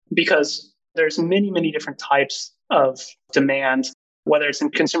because there's many, many different types of demand, whether it's in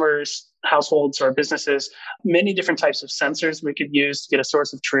consumers, households, or businesses, many different types of sensors we could use to get a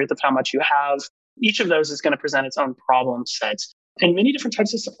source of truth of how much you have. Each of those is going to present its own problem sets. And many different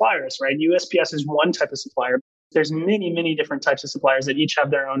types of suppliers, right? USPS is one type of supplier. There's many, many different types of suppliers that each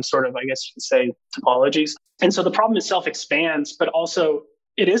have their own sort of, I guess you could say, topologies. And so the problem itself expands, but also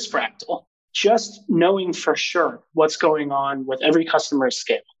it is fractal. Just knowing for sure what's going on with every customer's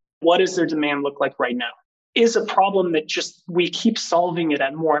scale. What does their demand look like right now? Is a problem that just we keep solving it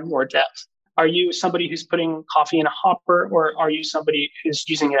at more and more depth. Are you somebody who's putting coffee in a hopper, or are you somebody who's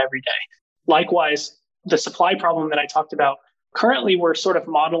using it every day? Likewise, the supply problem that I talked about, Currently, we're sort of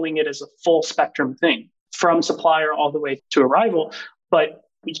modeling it as a full spectrum thing from supplier all the way to arrival, but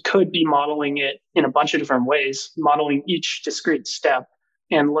we could be modeling it in a bunch of different ways, modeling each discrete step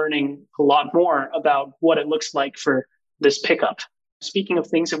and learning a lot more about what it looks like for this pickup. Speaking of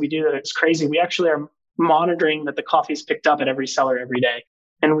things that we do that it's crazy, we actually are monitoring that the coffee is picked up at every seller every day.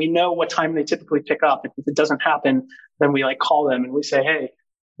 And we know what time they typically pick up. If it doesn't happen, then we call them and we say, hey,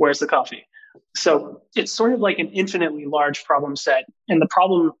 where's the coffee? So it's sort of like an infinitely large problem set. And the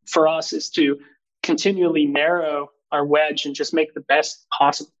problem for us is to continually narrow our wedge and just make the best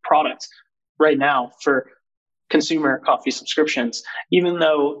possible product right now for consumer coffee subscriptions. Even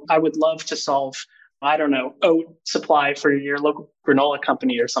though I would love to solve, I don't know, oat supply for your local granola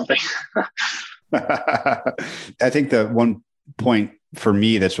company or something. I think the one point for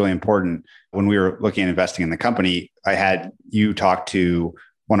me that's really important when we were looking at investing in the company, I had you talk to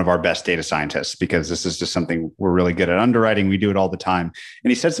one of our best data scientists, because this is just something we're really good at underwriting. We do it all the time.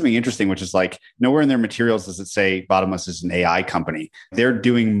 And he said something interesting, which is nowhere in their materials does it say Bottomless is an AI company. They're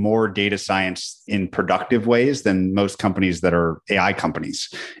doing more data science in productive ways than most companies that are AI companies,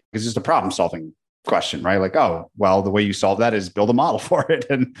 because it's a problem solving question, right? The way you solve that is build a model for it.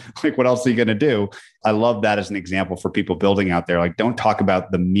 And what else are you going to do? I love that as an example for people building out there. Don't talk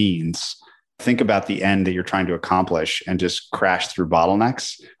about the means. Think about the end that you're trying to accomplish and just crash through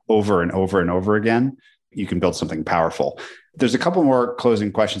bottlenecks over and over and over again. You can build something powerful. There's a couple more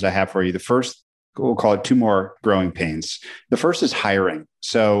closing questions I have for you. The first, we'll call it 2 more growing pains. The first is hiring.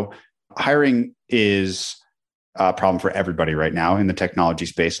 So hiring is a problem for everybody right now in the technology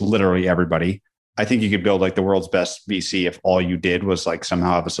space, literally everybody. I think you could build the world's best VC if all you did was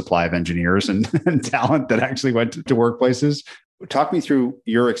somehow have a supply of engineers and talent that actually went to workplaces. Talk me through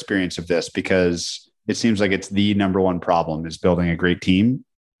your experience of this, because it seems like it's the number one problem is building a great team.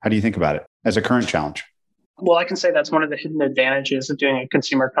 How do you think about it as a current challenge? Well, I can say that's one of the hidden advantages of doing a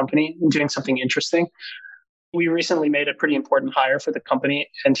consumer company and doing something interesting. We recently made a pretty important hire for the company,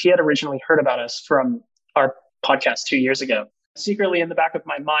 and he had originally heard about us from our podcast 2 years ago. Secretly in the back of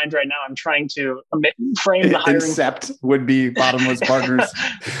my mind right now, I'm trying to frame the hiring. Incept would be Bottomless Partners.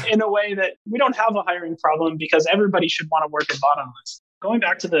 In a way that we don't have a hiring problem, because everybody should want to work at Bottomless. Going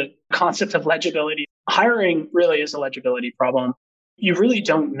back to the concept of legibility, hiring really is a legibility problem. You really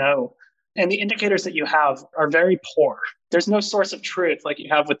don't know. And the indicators that you have are very poor. There's no source of truth like you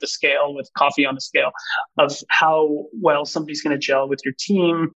have with the scale, with coffee on the scale, of how well somebody's going to gel with your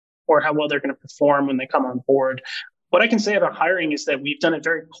team or how well they're going to perform when they come on board. What I can say about hiring is that we've done it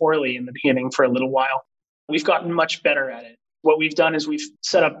very poorly in the beginning for a little while. We've gotten much better at it. What we've done is we've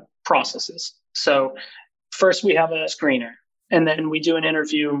set up processes. So first we have a screener, and then we do an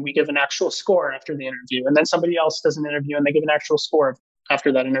interview and we give an actual score after the interview. And then somebody else does an interview and they give an actual score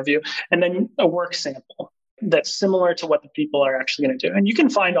after that interview. And then a work sample that's similar to what the people are actually going to do. And you can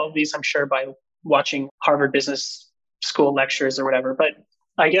find all of these, I'm sure, by watching Harvard Business School lectures or whatever. But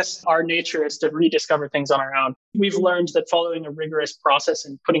I guess our nature is to rediscover things on our own. We've learned that following a rigorous process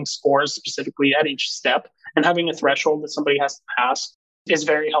and putting scores specifically at each step and having a threshold that somebody has to pass is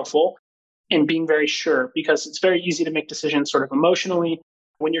very helpful in being very sure, because it's very easy to make decisions sort of emotionally.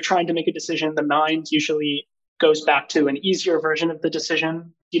 When you're trying to make a decision, the mind usually goes back to an easier version of the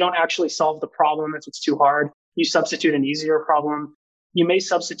decision. You don't actually solve the problem if it's too hard. You substitute an easier problem. You may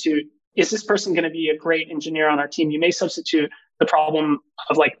substitute, is this person going to be a great engineer on our team? You may substitute the problem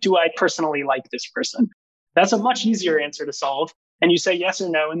of do I personally like this person? That's a much easier answer to solve. And you say yes or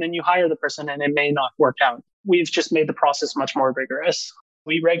no, and then you hire the person and it may not work out. We've just made the process much more rigorous.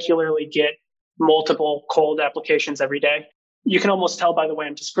 We regularly get multiple cold applications every day. You can almost tell by the way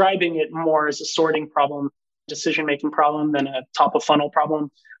I'm describing it more as a sorting problem, decision-making problem than a top of funnel problem,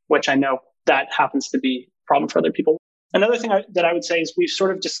 which I know that happens to be a problem for other people. Another thing that I would say is we've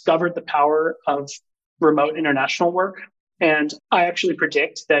sort of discovered the power of remote international work. And I actually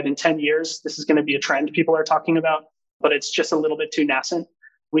predict that in 10 years, this is going to be a trend people are talking about, but it's just a little bit too nascent.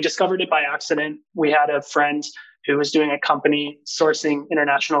 We discovered it by accident. We had a friend who was doing a company sourcing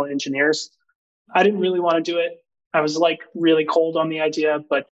international engineers. I didn't really want to do it. I was really cold on the idea,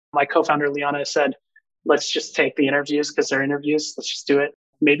 but my co-founder, Liana, said, let's just take the interviews because they're interviews. Let's just do it.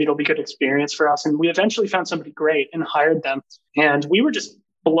 Maybe it'll be good experience for us. And we eventually found somebody great and hired them. And we were just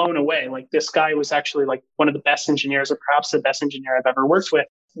blown away. This guy was actually one of the best engineers, or perhaps the best engineer I've ever worked with.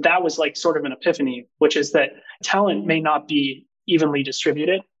 That was sort of an epiphany, which is that talent may not be evenly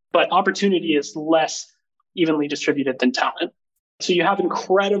distributed, but opportunity is less evenly distributed than talent. So you have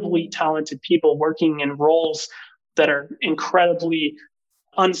incredibly talented people working in roles that are incredibly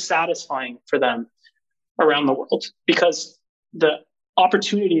unsatisfying for them around the world, because the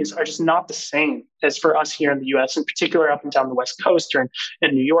opportunities are just not the same as for us here in the US, in particular up and down the West Coast or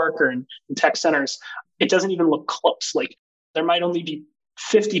in New York or in tech centers. It doesn't even look close. Like there might only be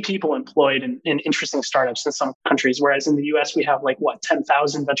 50 people employed in interesting startups in some countries, whereas in the US, we have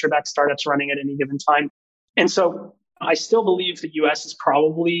 10,000 venture-backed startups running at any given time. And so I still believe the US is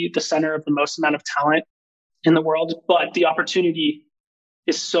probably the center of the most amount of talent in the world, but the opportunity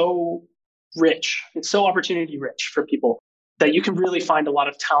is so rich. It's so opportunity rich for people that you can really find a lot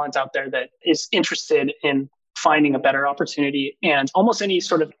of talent out there that is interested in finding a better opportunity. And almost any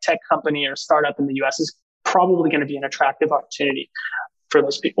sort of tech company or startup in the US is probably going to be an attractive opportunity for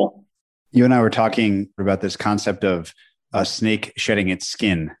those people. You and I were talking about this concept of a snake shedding its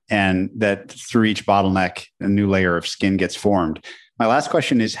skin, and that through each bottleneck, a new layer of skin gets formed. My last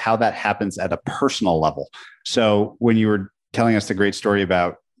question is how that happens at a personal level. So when you were telling us the great story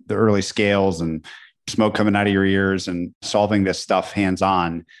about the early scales and smoke coming out of your ears and solving this stuff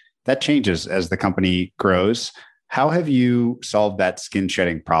hands-on, that changes as the company grows. How have you solved that skin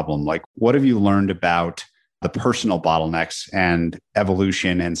shedding problem? Like, what have you learned about the personal bottlenecks and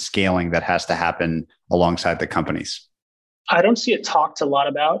evolution and scaling that has to happen alongside the companies? I don't see it talked a lot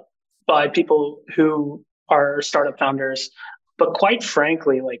about by people who are startup founders, but quite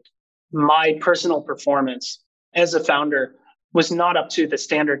frankly, my personal performance as a founder was not up to the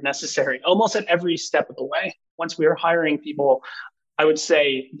standard necessary almost at every step of the way. Once we were hiring people, I would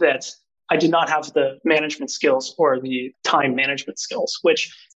say that I did not have the management skills or the time management skills,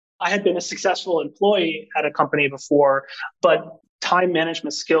 which I had been a successful employee at a company before, but time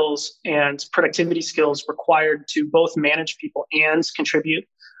management skills and productivity skills required to both manage people and contribute,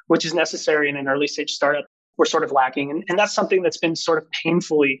 which is necessary in an early stage startup, were sort of lacking. And that's something that's been sort of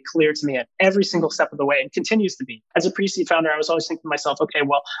painfully clear to me at every single step of the way and continues to be. As a pre-seed founder, I was always thinking to myself, okay,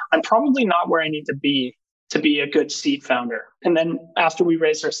 well, I'm probably not where I need to be a good seed founder. And then after we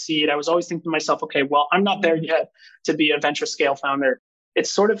raised our seed, I was always thinking to myself, okay, well, I'm not there yet to be a venture scale founder.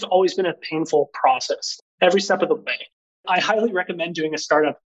 It's sort of always been a painful process every step of the way. I highly recommend doing a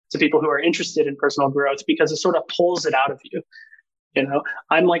startup to people who are interested in personal growth because it sort of pulls it out of you. You know,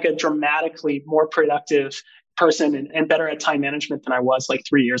 I'm like a dramatically more productive person and better at time management than I was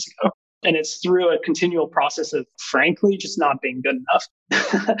 3 years ago. And it's through a continual process of, frankly, just not being good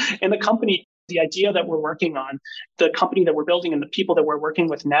enough. And the company, the idea that we're working on, the company that we're building and the people that we're working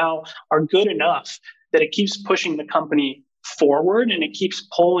with now are good enough that it keeps pushing the company forward and it keeps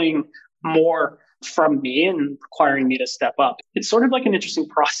pulling more from me and requiring me to step up. It's sort of like an interesting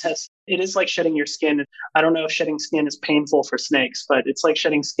process. It is like shedding your skin. I don't know if shedding skin is painful for snakes, but it's like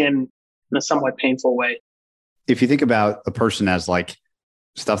shedding skin in a somewhat painful way. If you think about a person as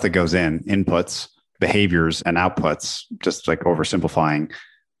stuff that goes in, inputs, behaviors, and outputs, just oversimplifying,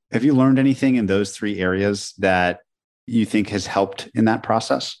 have you learned anything in those three areas that you think has helped in that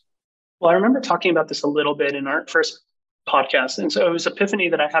process? Well, I remember talking about this a little bit in our first podcast. And so it was epiphany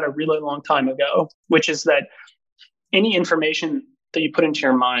that I had a really long time ago, which is that any information that you put into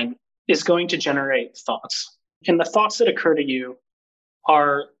your mind is going to generate thoughts. And the thoughts that occur to you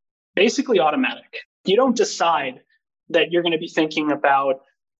are basically automatic. You don't decide that you're going to be thinking about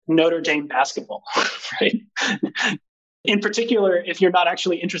Notre Dame basketball, right? In particular, if you're not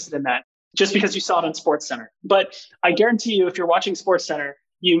actually interested in that, just because you saw it on SportsCenter. But I guarantee you, if you're watching SportsCenter,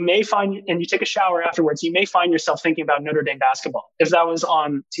 you may find, and you take a shower afterwards, you may find yourself thinking about Notre Dame basketball if that was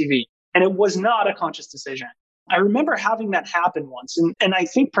on TV. And it was not a conscious decision. I remember having that happen once. And I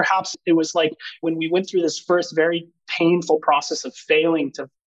think perhaps it was when we went through this first very painful process of failing to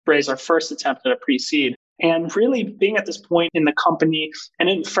raise our first attempt at a pre-seed. And really being at this point in the company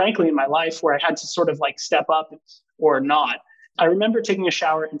and frankly in my life where I had to sort of step up or not. I remember taking a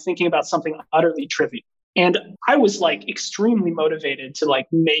shower and thinking about something utterly trivial. And I was extremely motivated to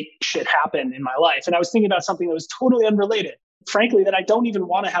make shit happen in my life. And I was thinking about something that was totally unrelated, frankly, that I don't even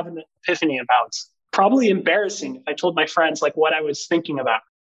want to have an epiphany about. Probably embarrassing if I told my friends what I was thinking about.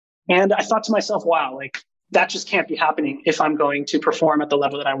 And I thought to myself, wow, that just can't be happening if I'm going to perform at the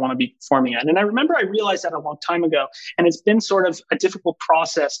level that I want to be performing at. And I remember I realized that a long time ago, and it's been sort of a difficult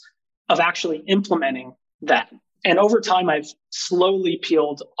process of actually implementing that. And over time, I've slowly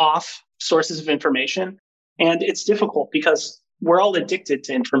peeled off sources of information. And it's difficult because we're all addicted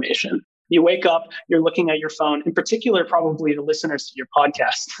to information. You wake up, you're looking at your phone, in particular, probably the listeners to your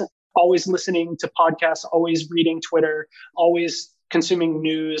podcast, always listening to podcasts, always reading Twitter, always consuming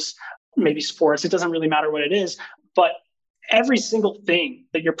news, maybe sports. It doesn't really matter what it is. But every single thing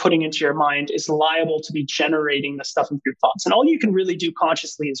that you're putting into your mind is liable to be generating the stuff of your thoughts. And all you can really do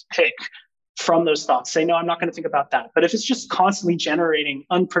consciously is pick from those thoughts. Say, no, I'm not going to think about that. But if it's just constantly generating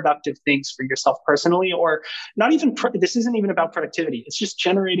unproductive things for yourself personally, or not even, this isn't even about productivity. It's just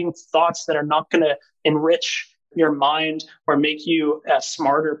generating thoughts that are not going to enrich your mind or make you a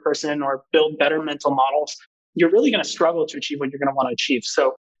smarter person or build better mental models, you're really going to struggle to achieve what you're going to want to achieve.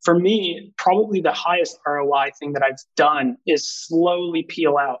 So for me, probably the highest ROI thing that I've done is slowly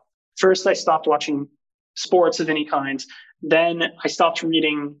peel out. First, I stopped watching sports of any kind. Then I stopped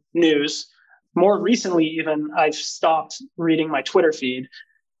reading news. More recently, even, I've stopped reading my Twitter feed,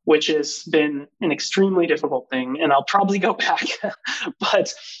 which has been an extremely difficult thing. And I'll probably go back.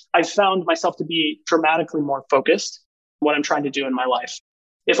 But I've found myself to be dramatically more focused on what I'm trying to do in my life.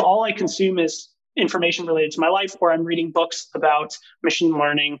 If all I consume is information related to my life, or I'm reading books about machine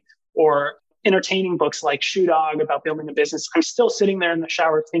learning or entertaining books like Shoe Dog about building a business, I'm still sitting there in the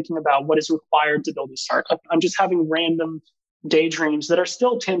shower thinking about what is required to build a startup. I'm just having random daydreams that are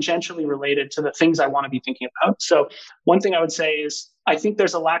still tangentially related to the things I want to be thinking about. So one thing I would say is I think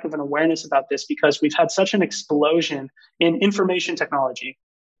there's a lack of an awareness about this because we've had such an explosion in information technology.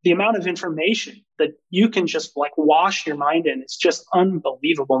 The amount of information that you can just like wash your mind in is just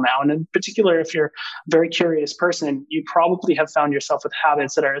unbelievable now. And in particular, if you're a very curious person, you probably have found yourself with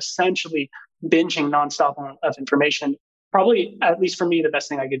habits that are essentially binging nonstop of information. Probably, at least for me, the best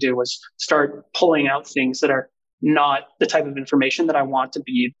thing I could do was start pulling out things that are not the type of information that I want to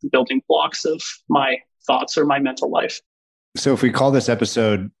be the building blocks of my thoughts or my mental life. So if we call this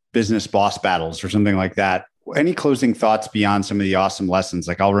episode Business Boss Battles or something like that, any closing thoughts beyond some of the awesome lessons?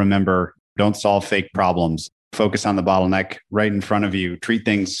 Like I'll remember, don't solve fake problems, focus on the bottleneck right in front of you, treat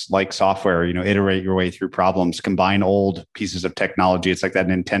things like software, iterate your way through problems, combine old pieces of technology. It's like that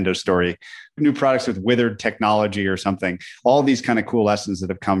Nintendo story, new products with withered technology or something. All these kind of cool lessons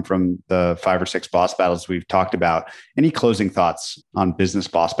that have come from the 5 or 6 boss battles we've talked about. Any closing thoughts on business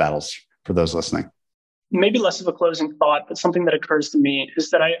boss battles for those listening? Maybe less of a closing thought, but something that occurs to me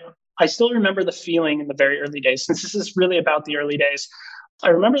is that I still remember the feeling in the very early days, since this is really about the early days. I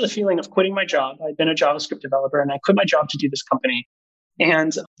remember the feeling of quitting my job. I'd been a JavaScript developer and I quit my job to do this company.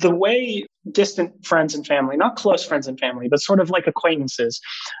 And the way distant friends and family, not close friends and family, but sort of like acquaintances,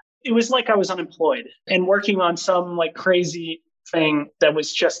 it was like I was unemployed and working on some like crazy thing that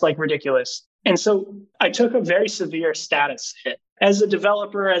was just like ridiculous. And so I took a very severe status hit. As a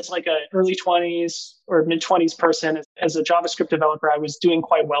developer, as like a early 20s or mid 20s person, as a JavaScript developer, I was doing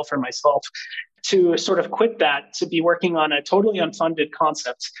quite well for myself. To sort of quit that, to be working on a totally unfunded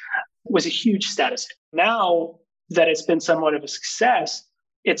concept was a huge status hit. Now that it's been somewhat of a success,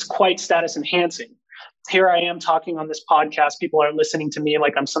 it's quite status enhancing. Here I am talking on this podcast. People are listening to me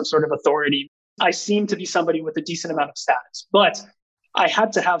like I'm some sort of authority. I seem to be somebody with a decent amount of status, but I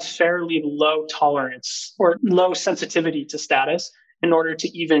had to have fairly low tolerance or low sensitivity to status in order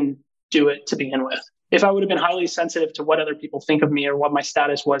to even do it to begin with. If I would have been highly sensitive to what other people think of me or what my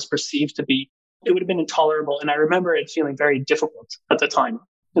status was perceived to be, it would have been intolerable. And I remember it feeling very difficult at the time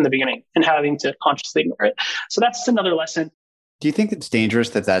in the beginning and having to consciously ignore it. So that's another lesson. Do you think it's dangerous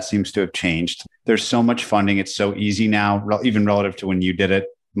that seems to have changed? There's so much funding. It's so easy now, even relative to when you did it,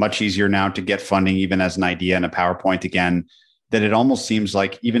 much easier now to get funding, even as an idea in a PowerPoint again, that it almost seems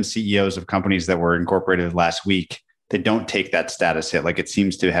like even CEOs of companies that were incorporated last week, they don't take that status hit. Like it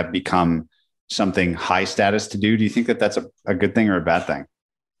seems to have become something high status to do. Do you think that that's a good thing or a bad thing?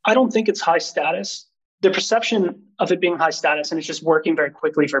 I don't think it's high status. The perception of it being high status and it's just working very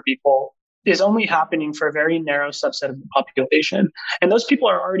quickly for people is only happening for a very narrow subset of the population. And those people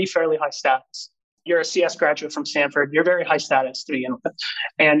are already fairly high status. You're a CS graduate from Stanford. You're very high status to begin with.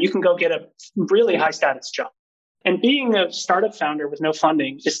 And you can go get a really high status job. And being a startup founder with no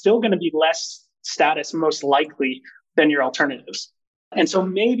funding is still going to be less status, most likely, than your alternatives. And so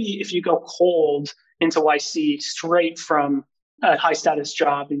maybe if you go cold into YC straight from a high status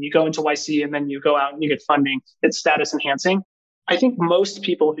job and you go into YC and then you go out and you get funding, it's status enhancing. I think most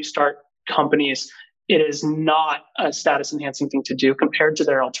people who start companies, it is not a status enhancing thing to do compared to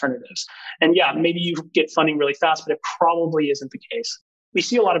their alternatives. And yeah, maybe you get funding really fast, but it probably isn't the case. We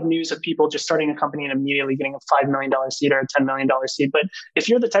see a lot of news of people just starting a company and immediately getting a $5 million seed or a $10 million seed. But if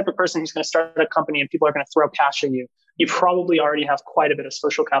you're the type of person who's going to start a company and people are going to throw cash at you, you probably already have quite a bit of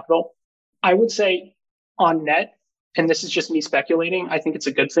social capital. I would say on net, and this is just me speculating, I think it's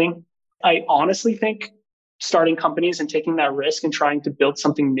a good thing. I honestly think starting companies and taking that risk and trying to build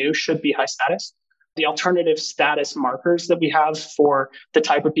something new should be high status. The alternative status markers that we have for the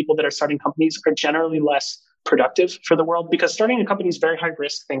type of people that are starting companies are generally less productive for the world because starting a company is a very high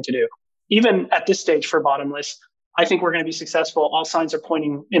risk thing to do. Even at this stage for Bottomless, I think we're going to be successful. All signs are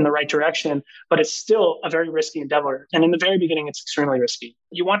pointing in the right direction, but it's still a very risky endeavor. And in the very beginning, it's extremely risky.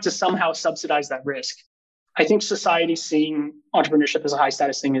 You want to somehow subsidize that risk. I think society seeing entrepreneurship as a high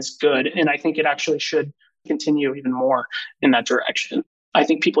status thing is good. And I think it actually should continue even more in that direction. I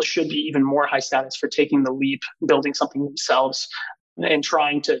think people should be even more high status for taking the leap, building something themselves, and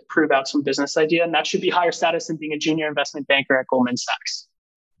trying to prove out some business idea. And that should be higher status than being a junior investment banker at Goldman Sachs.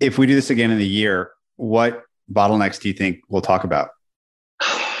 If we do this again in a year, what bottlenecks do you think we'll talk about?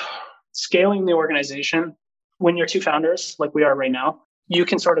 Scaling the organization. When you're two founders, like we are right now, you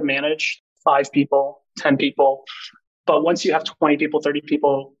can sort of manage 5 people, 10 people. But once you have 20 people, 30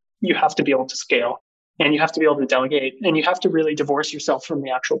 people, you have to be able to scale and you have to be able to delegate and you have to really divorce yourself from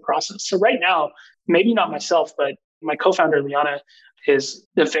the actual process. So right now, maybe not myself, but my co-founder, Liana, is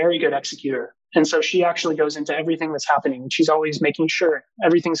a very good executor. And so she actually goes into everything that's happening. She's always making sure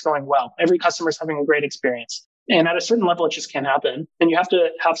everything's going well. Every customer's having a great experience. And at a certain level, it just can't happen. And you have to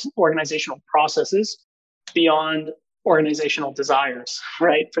have some organizational processes beyond organizational desires,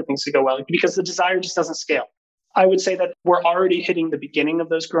 right? For things to go well, because the desire just doesn't scale. I would say that we're already hitting the beginning of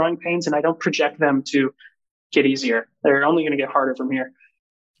those growing pains, and I don't project them to get easier. They're only going to get harder from here.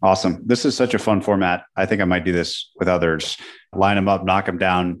 Awesome. This is such a fun format. I think I might do this with others. Line them up, knock them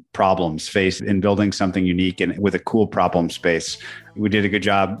down, problems faced in building something unique and with a cool problem space. We did a good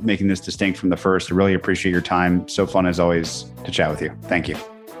job making this distinct from the first. I really appreciate your time. So fun as always to chat with you. Thank you.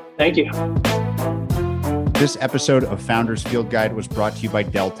 Thank you. This episode of Founders Field Guide was brought to you by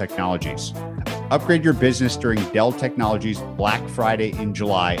Dell Technologies. Upgrade your business during Dell Technologies Black Friday in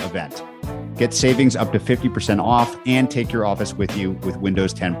July event. Get savings up to 50% off and take your office with you with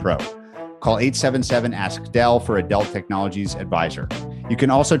Windows 10 Pro. Call 877-ASK-DELL for a Dell Technologies advisor. You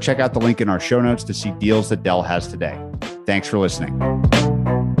can also check out the link in our show notes to see deals that Dell has today. Thanks for listening.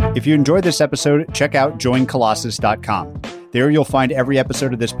 If you enjoyed this episode, check out joincolossus.com. There you'll find every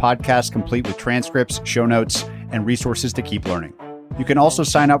episode of this podcast complete with transcripts, show notes, and resources to keep learning. You can also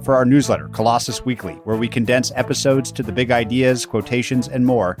sign up for our newsletter, Colossus Weekly, where we condense episodes to the big ideas, quotations, and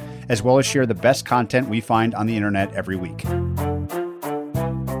more, as well as share the best content we find on the internet every week.